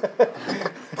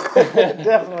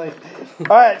 Definitely.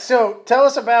 All right, so tell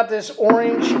us about this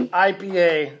orange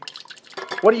IPA.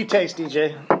 What do you taste,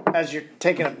 DJ, as you're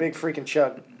taking a big freaking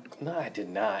chug? No, I did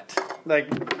not. Like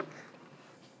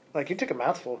you took a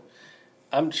mouthful.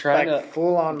 I'm trying Like to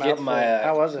full on get mouthful. my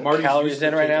How was it? Marty's calories used to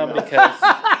in right now taking because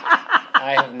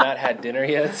I have not had dinner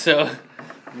yet, so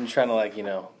I'm trying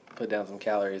to put down some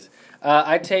calories.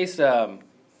 I taste an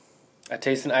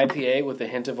IPA with a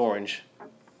hint of orange.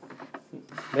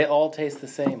 They all taste the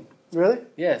same. Really?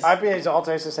 Yes. IPAs all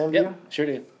taste the same to Yep, sure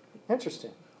do. you?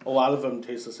 Interesting. A lot of them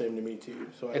taste the same to me too.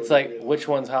 So I It's would like agree. which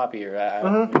one's hoppier. I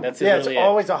mean, that's Yeah, really it's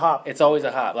always a hop. It's always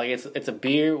a hop. Like it's a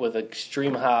beer with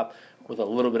extreme hop with a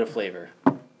little bit of flavor.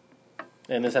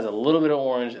 And this has a little bit of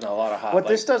orange and a lot of hop. What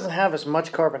this doesn't have is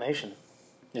much carbonation.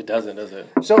 It doesn't, does it?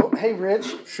 So, hey, Rich,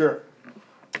 Sure.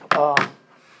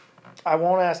 I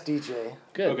won't ask DJ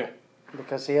Good. Okay.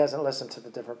 because he hasn't listened to the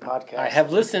different podcasts. I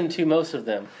have listened to most of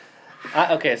them.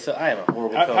 Okay, so I am a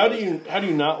horrible How co-host. do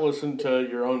you not listen to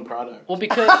your own product? Well,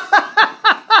 because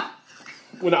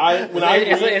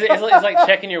it's like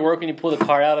checking your work when you pull the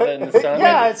car out of it in the sun.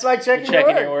 Yeah, it's like checking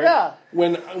your work. Yeah.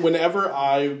 Whenever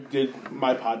I did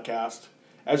my podcast,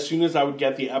 as soon as I would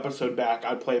get the episode back,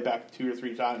 I'd play it back 2 or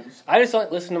 3 times. I just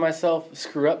don't listen to myself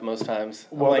screw up most times.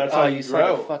 I'm Well, like, that's how you you sound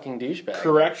like grow. a fucking douchebag.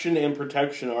 Correction and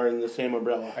protection are in the same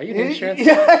umbrella. Are you an insurance?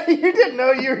 Yeah, you didn't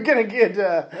know you were going to get...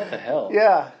 What the hell?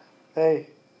 yeah. Hey.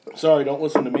 Sorry, don't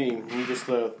listen to me. I'm just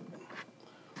the...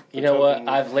 You know what? token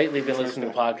I've lately been listening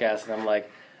to guy. podcasts, and I'm like,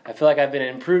 I feel like I've been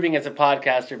improving as a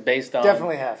podcaster based on...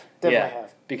 Definitely have. Definitely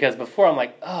have. Because before I'm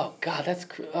like, oh, God,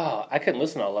 I couldn't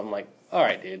listen to all of them. I'm like, all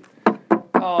right, dude.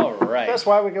 All right. That's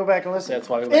why we go back and listen. That's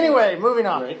why we go back and Anyway, moving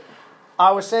on. Right?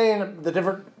 I was saying the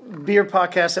different beer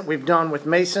podcasts that we've done with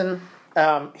Mason.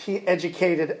 He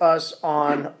educated us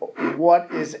on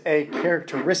what is a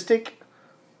characteristic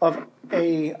of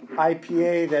a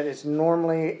IPA that is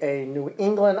normally a New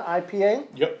England IPA,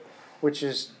 Yep. which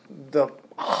is the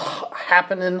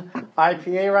happening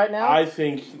IPA right now. I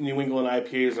think New England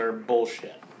IPAs are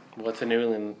bullshit. What's a New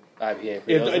England IPA for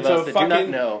It's those of us that do not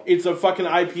know? It's a fucking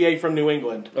IPA from New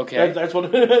England. Okay. That's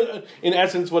what, in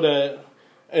essence, what a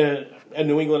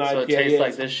New England So IPA it tastes is.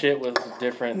 like this shit with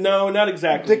different... No, not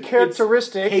exactly. The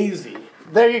characteristic- It's hazy.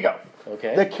 There you go.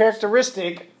 Okay. The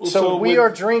characteristic. So, So we with- are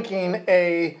drinking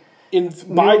a...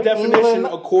 By New definition, England-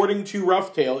 according to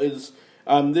Rough Tail, is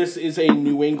this is a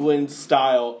New England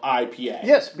style IPA.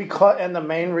 Yes, and the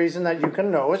main reason that you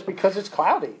can know is because it's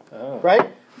cloudy, Oh. right?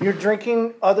 You're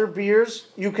drinking other beers,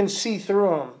 you can see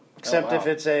through them, except wow. if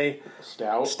it's a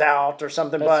Stout, stout or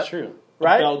something. That's but true.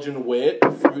 right? Belgian wit,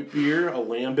 fruit beer,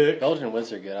 alembic. Belgian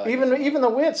wits are good. I like Even the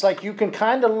wits, like you can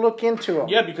kind of look into them.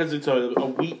 Yeah, because it's a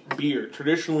wheat beer.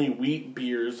 Traditionally, wheat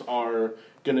beers are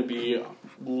going to be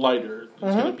lighter.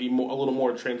 It's going to be a little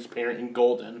more transparent and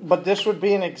golden. But this would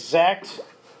be an exact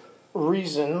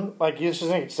reason, like this is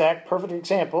an exact perfect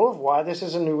example of why this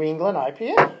is a New England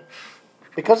IPA.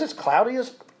 Because it's cloudy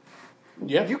as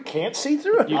Yeah. You can't see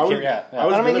through it. You can, yeah. I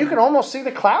was I mean, gonna- you can almost see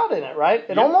the cloud in it, right?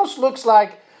 It Yeah. almost looks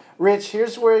like, Rich,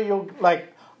 here's where you'll,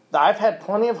 like, I've had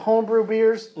plenty of homebrew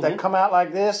beers that come out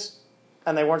like this,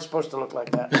 and they weren't supposed to look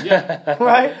like that. Yeah.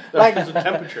 Right? Like Like, the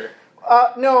temperature.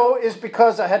 no, it's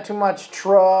because I had too much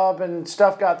trub and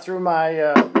stuff got through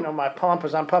my, my pump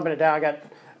as I'm pumping it down.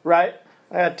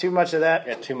 I had too much of that.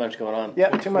 Got too much going on. Yeah,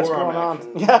 too much Forearm going on.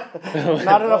 action. Yeah,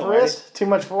 not enough Oh, wrist, too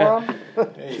much forearm.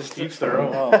 Hey, each their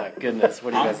own. Oh my goodness,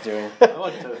 what are you guys doing? I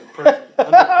like to.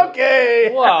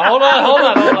 Okay. Wow, hold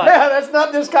on. Yeah, that's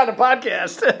not this kind of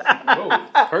podcast.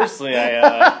 Whoa. Personally,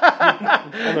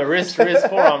 I'm a wrist,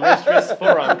 forearm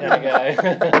kind of guy.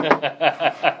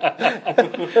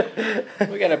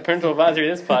 We got a parental advisory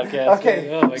this podcast. Okay,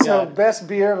 Oh my so god. best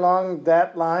beer along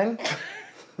that line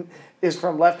is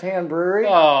from Left Hand Brewery,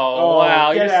 Oh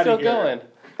wow, get you're outta still here. going.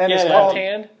 and yeah, it's Left called.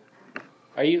 hand?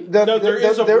 Are you? No, there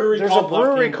is a brewery there's called a brewery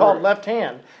Left Hand called Brewery. Left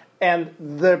Hand, and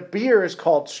the beer is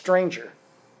called Stranger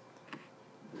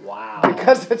Wow.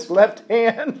 because it's left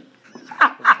hand.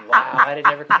 Wow, I did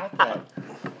never caught that.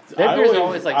 That beer's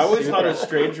always like I always super. thought a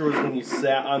stranger was when you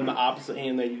sat on the opposite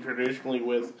hand that you traditionally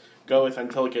go with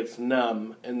until it gets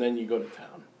numb, and then you go to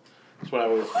town. That's what I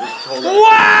was told.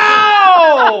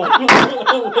 Wow!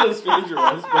 What a stranger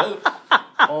was, but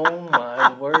Oh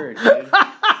my word, dude.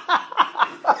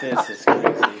 This is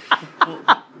crazy.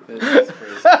 This is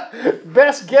crazy.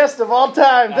 Best guest of all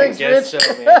time. Thanks, I guess Rich.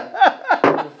 so,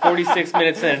 man. 46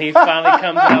 minutes in, he finally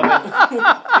comes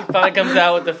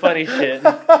out with the funny shit.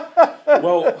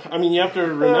 well, I mean, you have to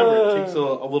remember it takes a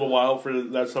little while for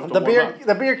that stuff to warm up.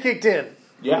 The beer kicked in.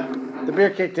 Yeah, The beer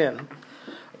kicked in.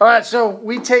 All right, so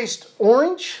we taste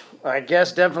orange. I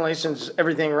guess definitely since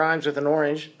everything rhymes with an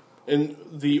orange. and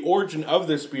the origin of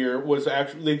this beer was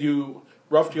actually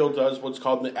Rough Deal does what's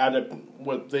called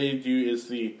what they do is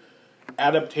the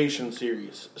adaptation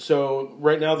series. So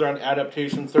right now they're on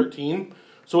adaptation 13.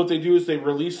 So what they do is they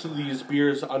release these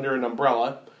beers under an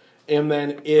umbrella, and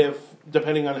then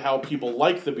depending on how people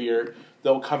like the beer,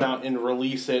 they'll come out and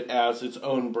release it as its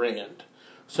own brand.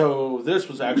 So this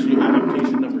was actually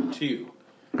adaptation number 2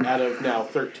 out of now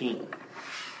 13.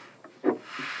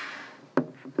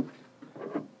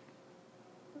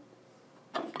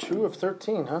 Two of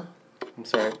 13, huh? I'm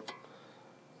sorry.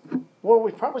 Well,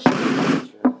 we probably should take a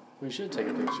picture, We should take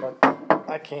a picture. but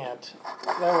I can't.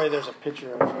 That way there's a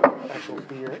picture of actual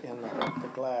beer in the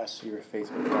glass. You were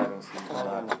Facebook driving, so you're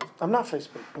not I'm not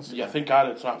Facebook. Instagram. Yeah, thank God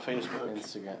it's not Facebook.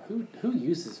 Instagram. Who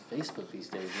uses Facebook these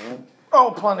days, man?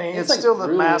 Oh, plenty. It's like still the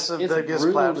brutal- massive it's biggest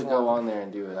brutal platform. to go on there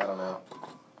and do it. I don't know.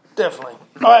 Definitely.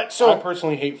 All right, I so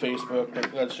personally hate Facebook,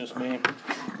 but that's just me.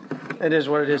 it is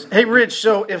what it is. Hey, Rich,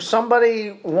 so if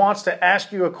somebody wants to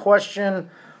ask you a question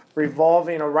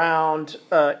revolving around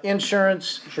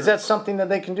insurance, is that something that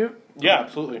they can do? Yeah,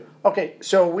 absolutely. Okay,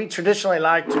 so we traditionally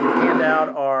like to hand out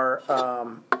our,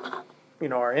 our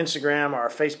Instagram, our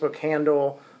Facebook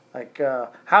handle. Like,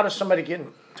 how does somebody get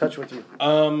in touch with you?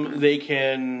 They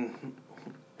can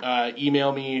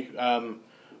email me.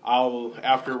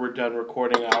 After we're done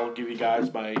recording, I'll give you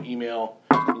guys my email,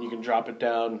 and you can drop it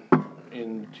down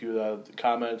into the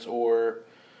comments, or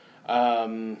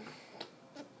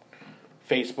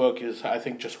Facebook is, I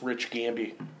think, just Rich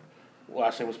Gamby.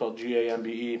 Last name was spelled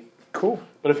Gambe. Cool.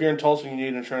 But if you're in Tulsa and you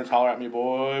need insurance, holler at me,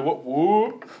 boy. Whoop,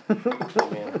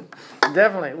 whoop. Man.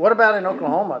 Definitely. What about in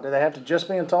Oklahoma? Do they have to just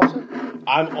be in Tulsa?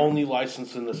 I'm only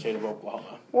licensed in the state of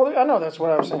Oklahoma. Well, I know that's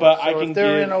what I was saying. But so I can if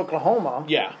they're give- in Oklahoma,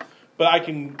 Yeah, but I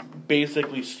can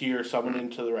basically steer someone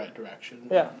into the right direction.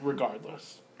 Yeah.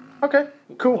 Regardless. okay,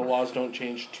 The cool. laws don't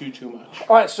change too much.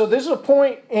 All right, so this is a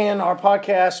point in our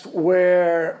podcast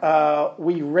where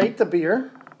we rate the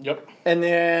beer, Yep. and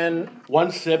then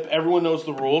One sip, everyone knows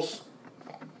the rules.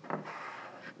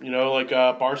 You know, like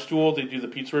Barstool, they do the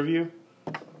pizza review.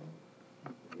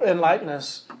 enlighten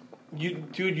us,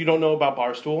 Dude, you don't know about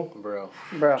Barstool? Bro.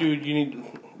 bro. Dude, you need.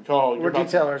 Oh, We're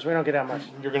detailers. We don't get that much.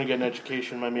 You're gonna get an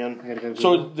education, my man. gotta go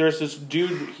So Google. there's this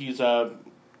dude. He's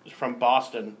from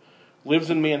Boston, lives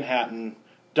in Manhattan.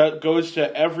 Goes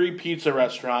to every pizza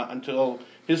restaurant until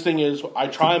his thing is I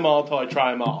try them all until I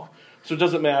try them all. So it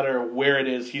doesn't matter where it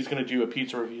is. He's gonna do a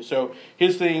pizza review. So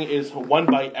his thing is one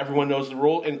bite. Everyone knows the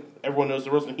rule, and everyone knows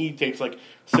the rules. And he takes like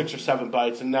 6 or 7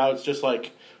 bites, and now it's just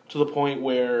like to the point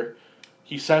where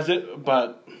he says it,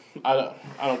 but I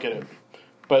don't get it.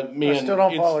 But man, I still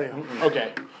don't it's- follow you.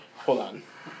 Okay, hold on.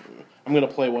 I'm gonna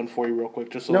play one for you real quick.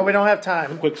 Just a No, we don't have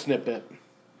time. quick snippet.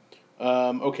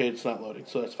 Okay, it's not loading,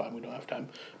 so that's fine. We don't have time.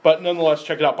 But nonetheless,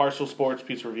 check it out. Barstool Sports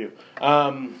Pizza Review.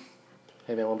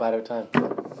 Hey man, one bite at a time.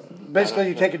 Basically,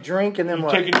 you take a drink and then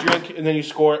what? Take a drink, and then you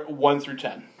score it 1 through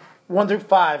 10. 1 through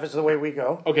 5 is the way we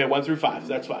go. Okay, 1 through 5.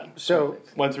 That's fine. So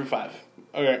 1 through 5.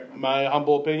 Okay, my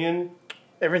humble opinion.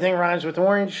 everything rhymes with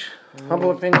orange.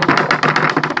 Humble opinion.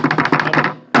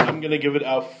 I'm gonna give it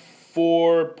a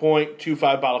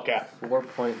 4.25 bottle cap.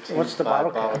 4.25 What's the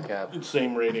bottle cap?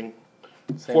 Same rating.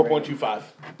 Same 4.25.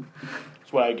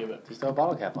 That's what I give it. There's no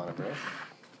bottle cap on it, bro.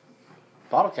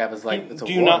 Bottle cap is like it's a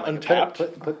Do you warm, not like, untapped?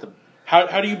 Put the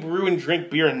How do you brew and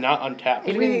drink beer and not untapped?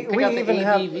 He- We Pick out the even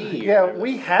have. ABV or Yeah, whatever.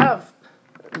 we have.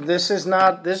 This is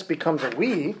not. This becomes a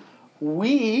we.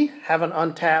 We have an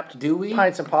untapped. Do we?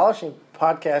 Pints and Polishing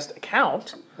podcast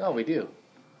account, Oh, we do.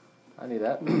 I knew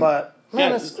that. but man,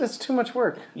 Yeah. it's too much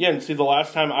work. Yeah, and see, the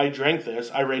last time I drank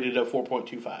this, I rated it a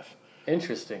 4.25.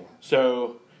 Interesting.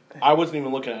 So I wasn't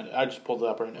even looking at it. I just pulled it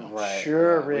up right now. Right.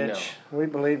 Sure, yeah, we know. Rich. We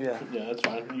believe you. Yeah, that's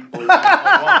fine. You believe me all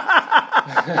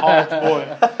you want. Oh, boy.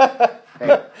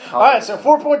 Hey, All right, so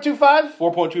 4.25.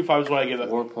 4.25 is what I give it.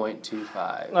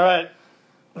 4.25. All right,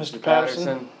 Mr. Patterson.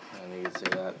 Patterson. I knew you'd say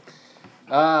that.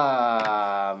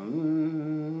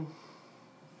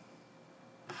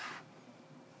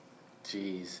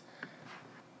 Jeez.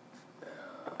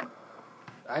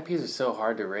 IPAs are so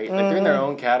hard to rate. Like, they're in their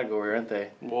own category, aren't they?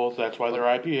 Well, that's why they're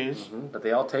IPAs. But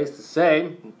they all taste the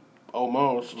same.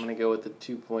 Almost. I'm going to go with the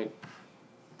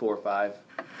 2.45.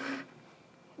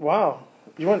 Wow,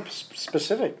 you went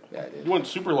specific. Yeah, I did. You went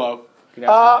super low. You can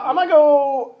have some- I'm gonna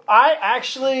go.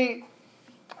 I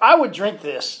would drink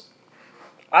this.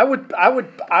 I would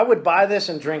buy this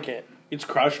and drink it. It's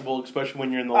crushable, especially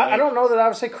when you're in the I lake. don't know that I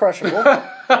would say crushable.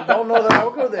 Don't know that I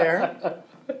would go there.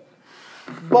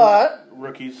 But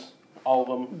Rookies. All of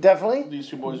them. definitely. These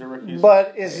two boys are rookies.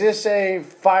 But is this a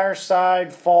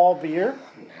fireside fall beer?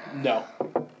 No.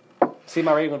 See,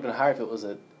 my rating would have been higher if it was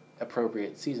an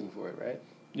appropriate season for it, right?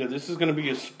 Yeah, this is going to be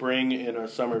a spring and a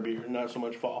summer beer, not so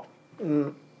much fall.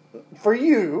 For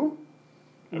you.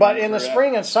 But in the for that.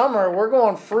 spring and summer, we're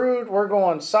going fruit, we're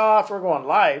going soft, we're going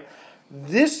light.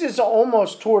 This is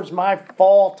almost towards my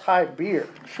fall type beer.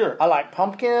 Sure. I like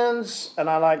pumpkins and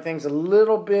I like things a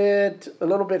little bit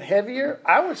heavier.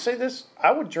 I would say this.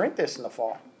 I would drink this in the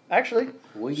fall. Actually,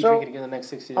 Will you So, drink it again the next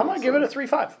 60 days? I'm gonna give it a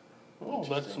 3.5. Oh,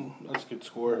 that's a good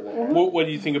score. What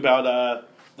do you think about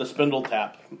the Spindle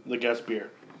Tap, the guest beer?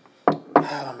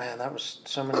 Oh man, that was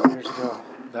so many years ago.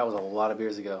 That was a lot of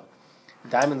beers ago.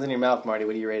 Diamonds in your mouth, Marty.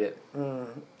 What do you rate it?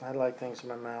 I like things in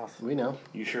my mouth. We know.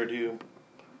 You sure do.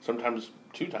 Sometimes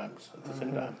 2 times at the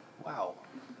same time. Wow.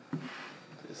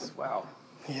 Wow.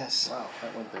 Yes, Wow.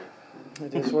 That went through.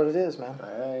 it is what it is,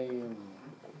 man.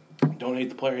 Don't hate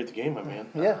the player, hate the game, my man.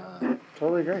 Yeah,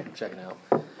 totally agree. I'm checking out.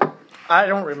 I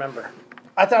don't remember.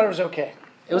 I thought it was okay.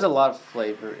 It was a lot of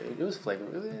flavor. It was flavor.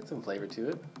 It had some flavor to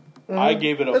it. I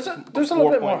gave it There's a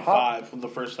little bit more hop. 4.5 the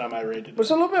first time I rated It it. was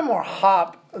a little bit more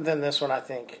hop than this one, I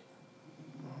think.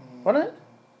 Wasn't it?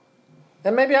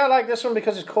 And maybe I like this one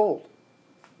because it's cold.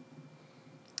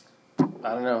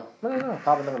 I don't know. I don't know.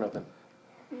 Pop another one open.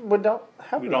 We don't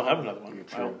have. We don't have another one.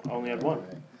 True. I only had one.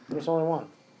 There's only one.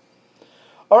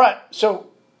 All right, so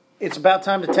it's about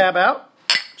time to tab out.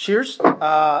 Cheers.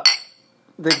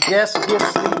 The guest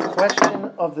gets the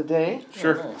question of the day.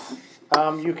 Sure.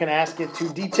 Nice. You can ask it to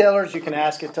detailers. You can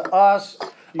ask it to us.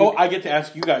 I get to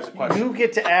ask you guys a question. You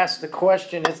get to ask the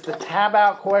question. It's the tab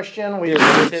out question. We You're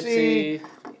see. tipsy.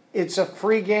 It's a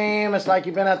free game. It's like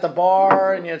you've been at the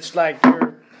bar and it's like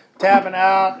you're tapping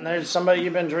out and there's somebody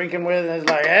you've been drinking with and it's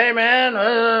like, hey man,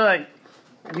 like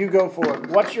you go for it.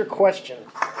 What's your question?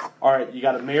 All right, you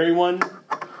got to marry one.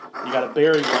 You got to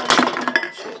bury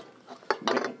one. Shit.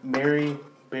 Marry,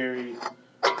 bury,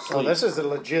 sleep. Oh, this is a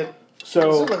legit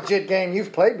game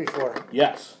you've played before.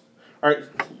 Yes. All right.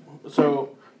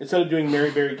 So instead of doing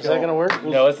marry, bury, kill. Is that going to work?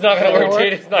 No, it's not going to work,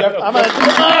 Jade. It's not going to I'm work.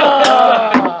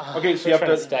 gonna. Okay, so you have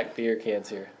Trying to to stack beer cans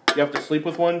here. sleep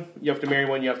with one. You have to marry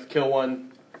one. You have to kill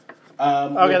one.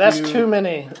 Okay, that's too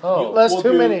many. Oh. That's We'll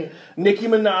too do many. Nicki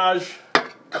Minaj,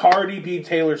 Cardi B,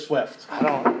 Taylor Swift. I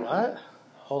don't. What?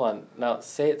 Hold on. Now,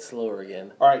 say it slower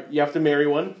again. All right, you have to marry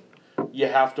one. You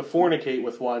have to fornicate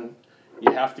with one.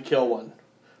 You have to kill one.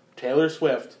 Taylor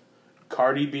Swift,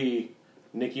 Cardi B,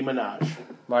 Nicki Minaj.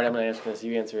 Marty, I'm going to answer this.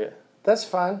 You answer it. That's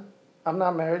fine. I'm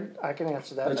not married. I can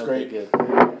answer that. That's Okay, great.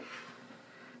 good.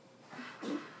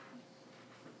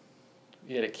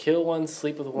 You had to kill one,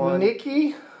 sleep with one.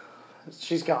 Nikki,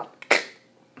 she's gone.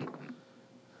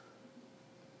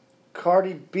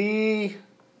 Cardi B,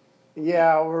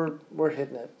 yeah, we're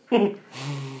hitting it.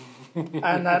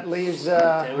 And that leaves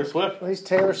Taylor Swift.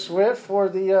 Taylor Swift for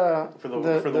the For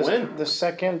the win. The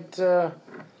second The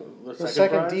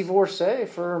second prize. divorcee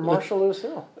for Marshall Lewis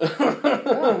Hill.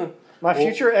 Yeah. My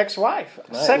future ex-wife,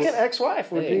 Nice. second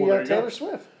ex-wife would Hey, be well, there you Taylor go.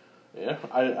 Swift. Yeah,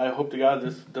 I hope to God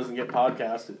this doesn't get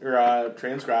podcasted or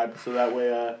transcribed, so that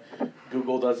way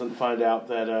Google doesn't find out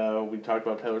that we talked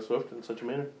about Taylor Swift in such a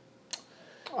manner.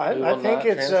 I think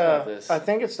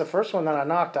it's the first one that I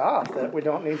knocked off that we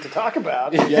don't need to talk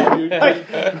about. Yeah,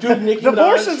 dude, Nicki The Minaj.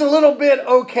 Divorce is a little bit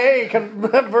okay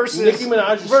versus Nicki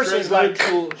Minaj is versus straight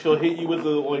good. She'll hit you with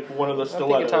one of the I think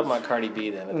stilettos. you're talking about Cardi B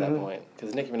then at that point,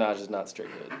 because Nicki Minaj is not straight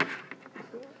good.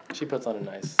 She puts on a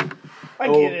nice. I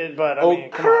get it, but I mean,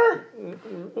 come on.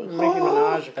 Nicki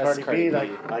Minaj or That's Cardi B, Cardi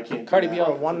like B. I can't. Cardi do B that.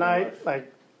 all- for one night,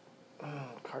 like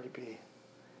Cardi B.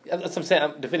 That's what I'm saying.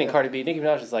 I'm defending Cardi B. Nicki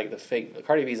Minaj is like the fake.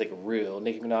 Cardi B is like real.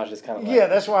 Nicki Minaj is kind of like. Yeah,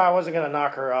 that's why I wasn't gonna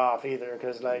knock her off either,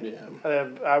 because like Yeah.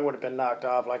 I would have been knocked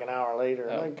off like an hour later.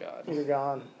 Oh, like, God. you're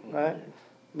gone, right?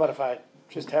 But if I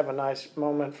just have a nice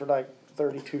moment for like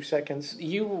 32 seconds,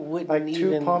 You wouldn't like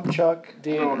even. two pump chuck,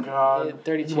 Dude, Oh, God. You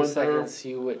 32 went there. seconds,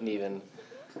 you wouldn't even.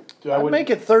 Dude, I'd make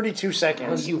it 32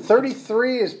 seconds. Well, you-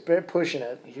 33 is pushing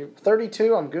it. You're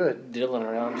 32, I'm good. diddling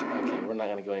around. Okay, we're not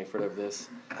going to go any further with this.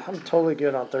 I'm totally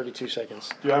good on 32 seconds.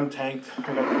 Dude, I'm tanked. I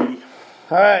got pee.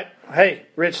 All right. Hey,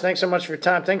 Rich, thanks so much for your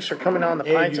time. Thanks for coming on the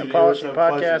Pints dude, and it was Polishing a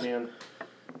pleasure, podcast.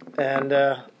 man.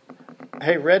 And,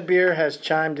 hey, Red Beer has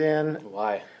chimed in.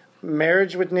 Why?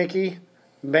 Marriage with Nikki,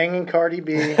 banging Cardi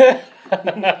B,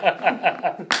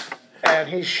 and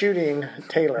he's shooting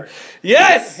Taylor.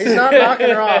 Yes! He's not knocking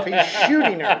her off. He's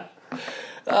shooting her.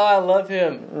 Oh, I love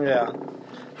him. Yeah.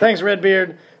 Thanks,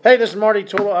 Redbeard. Hey, this is Marty,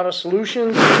 Total Auto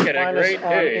Solutions. You can Get a find us great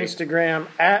on day. Instagram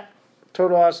at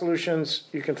Total Auto Solutions.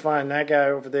 You can find that guy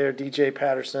over there, DJ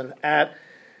Patterson, at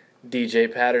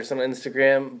DJ Patterson on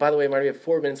Instagram. By the way, Marty, we have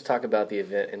 4 minutes to talk about the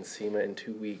event in SEMA in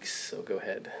 2 weeks, so go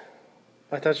ahead.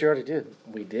 I thought you already did.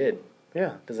 We did.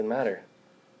 Yeah. Doesn't matter.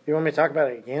 You want me to talk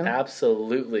about it again?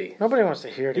 Absolutely. Nobody wants to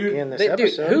hear it Dude, again this Dude,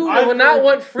 episode. who I've will not heard-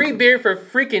 want free beer for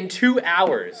freaking 2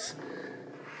 hours?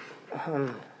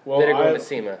 Well, That are going to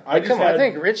SEMA. I just had, I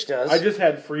think Rich does. I just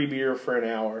had free beer for an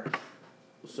hour.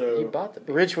 So You bought the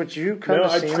beer. Rich, would you come no, to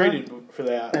I SEMA traded for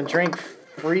that. and drink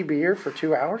free beer for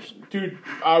 2 hours? Dude,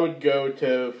 I would go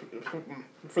to.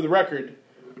 For the record,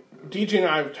 DJ and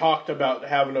I have talked about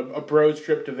having a bros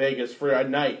trip to Vegas for a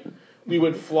night. We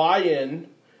would fly in,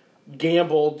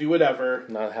 gamble, do whatever.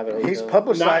 Not having a He's hotel.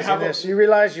 Not publicizing have a- this. You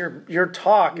realize your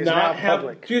talk is not have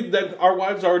public. dude. That our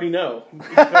wives already know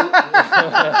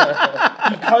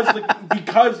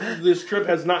because this trip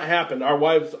has not happened. Our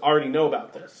wives already know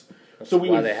about this. So we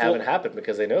Why would they haven't happened,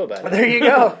 because they know about it. There you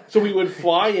go. So we would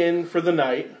fly in for the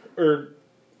night or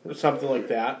something like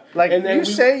that. Like, and then you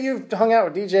say you've hung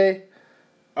out with DJ,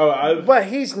 but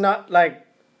he's not like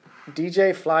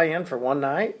DJ fly in for one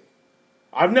night.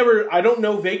 I don't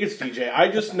know Vegas DJ. I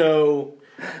just know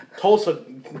Tulsa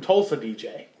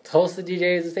DJ. Tulsa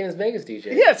DJ is the same as Vegas DJ.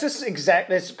 Yeah, it's just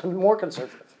it's more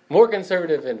conservative. More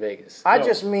conservative in Vegas. I No.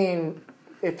 just mean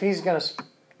if he's going to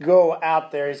go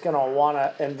out there, he's going to want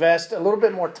to invest a little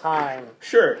bit more time.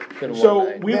 Sure. Then So one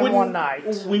night. we Then would one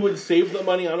night. We would save the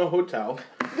money on a hotel.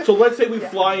 So let's say we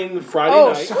fly in Friday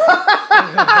Oh, night.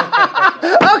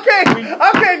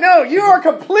 Okay, no, you are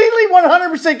completely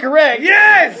 100% correct.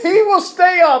 Yes! He will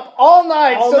stay up all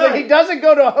night All so that night. he doesn't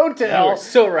go to a hotel. You are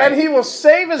so right. And he will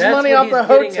save his That's money what off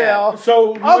the he's getting hotel.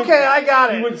 So we Okay, I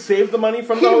got We it. would save the money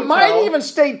from He the hotel. might even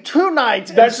stay 2 nights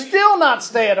and That's- still not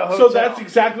stay at a hotel. So that's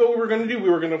exactly what we were going to do. We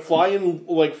were going to fly in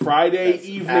like Friday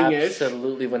evening-ish.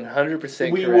 Absolutely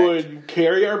 100% We correct. would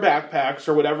carry our backpacks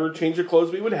or whatever change of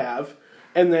clothes we would have,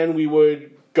 and then we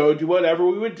would go do whatever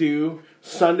we would do.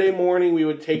 Sunday morning, we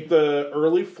would take the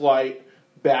early flight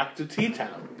back to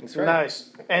T-Town. That's right.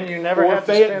 nice. And you never Or have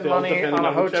to spend Fayetteville, money depending on a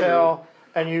on whichever. hotel,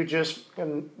 and you just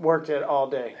worked it all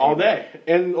day. All day.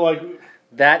 And, like,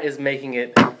 That is making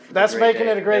it. That's making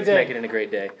it a great That's day. making it a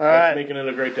great day. All right. making it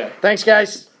a great day. Thanks,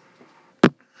 guys.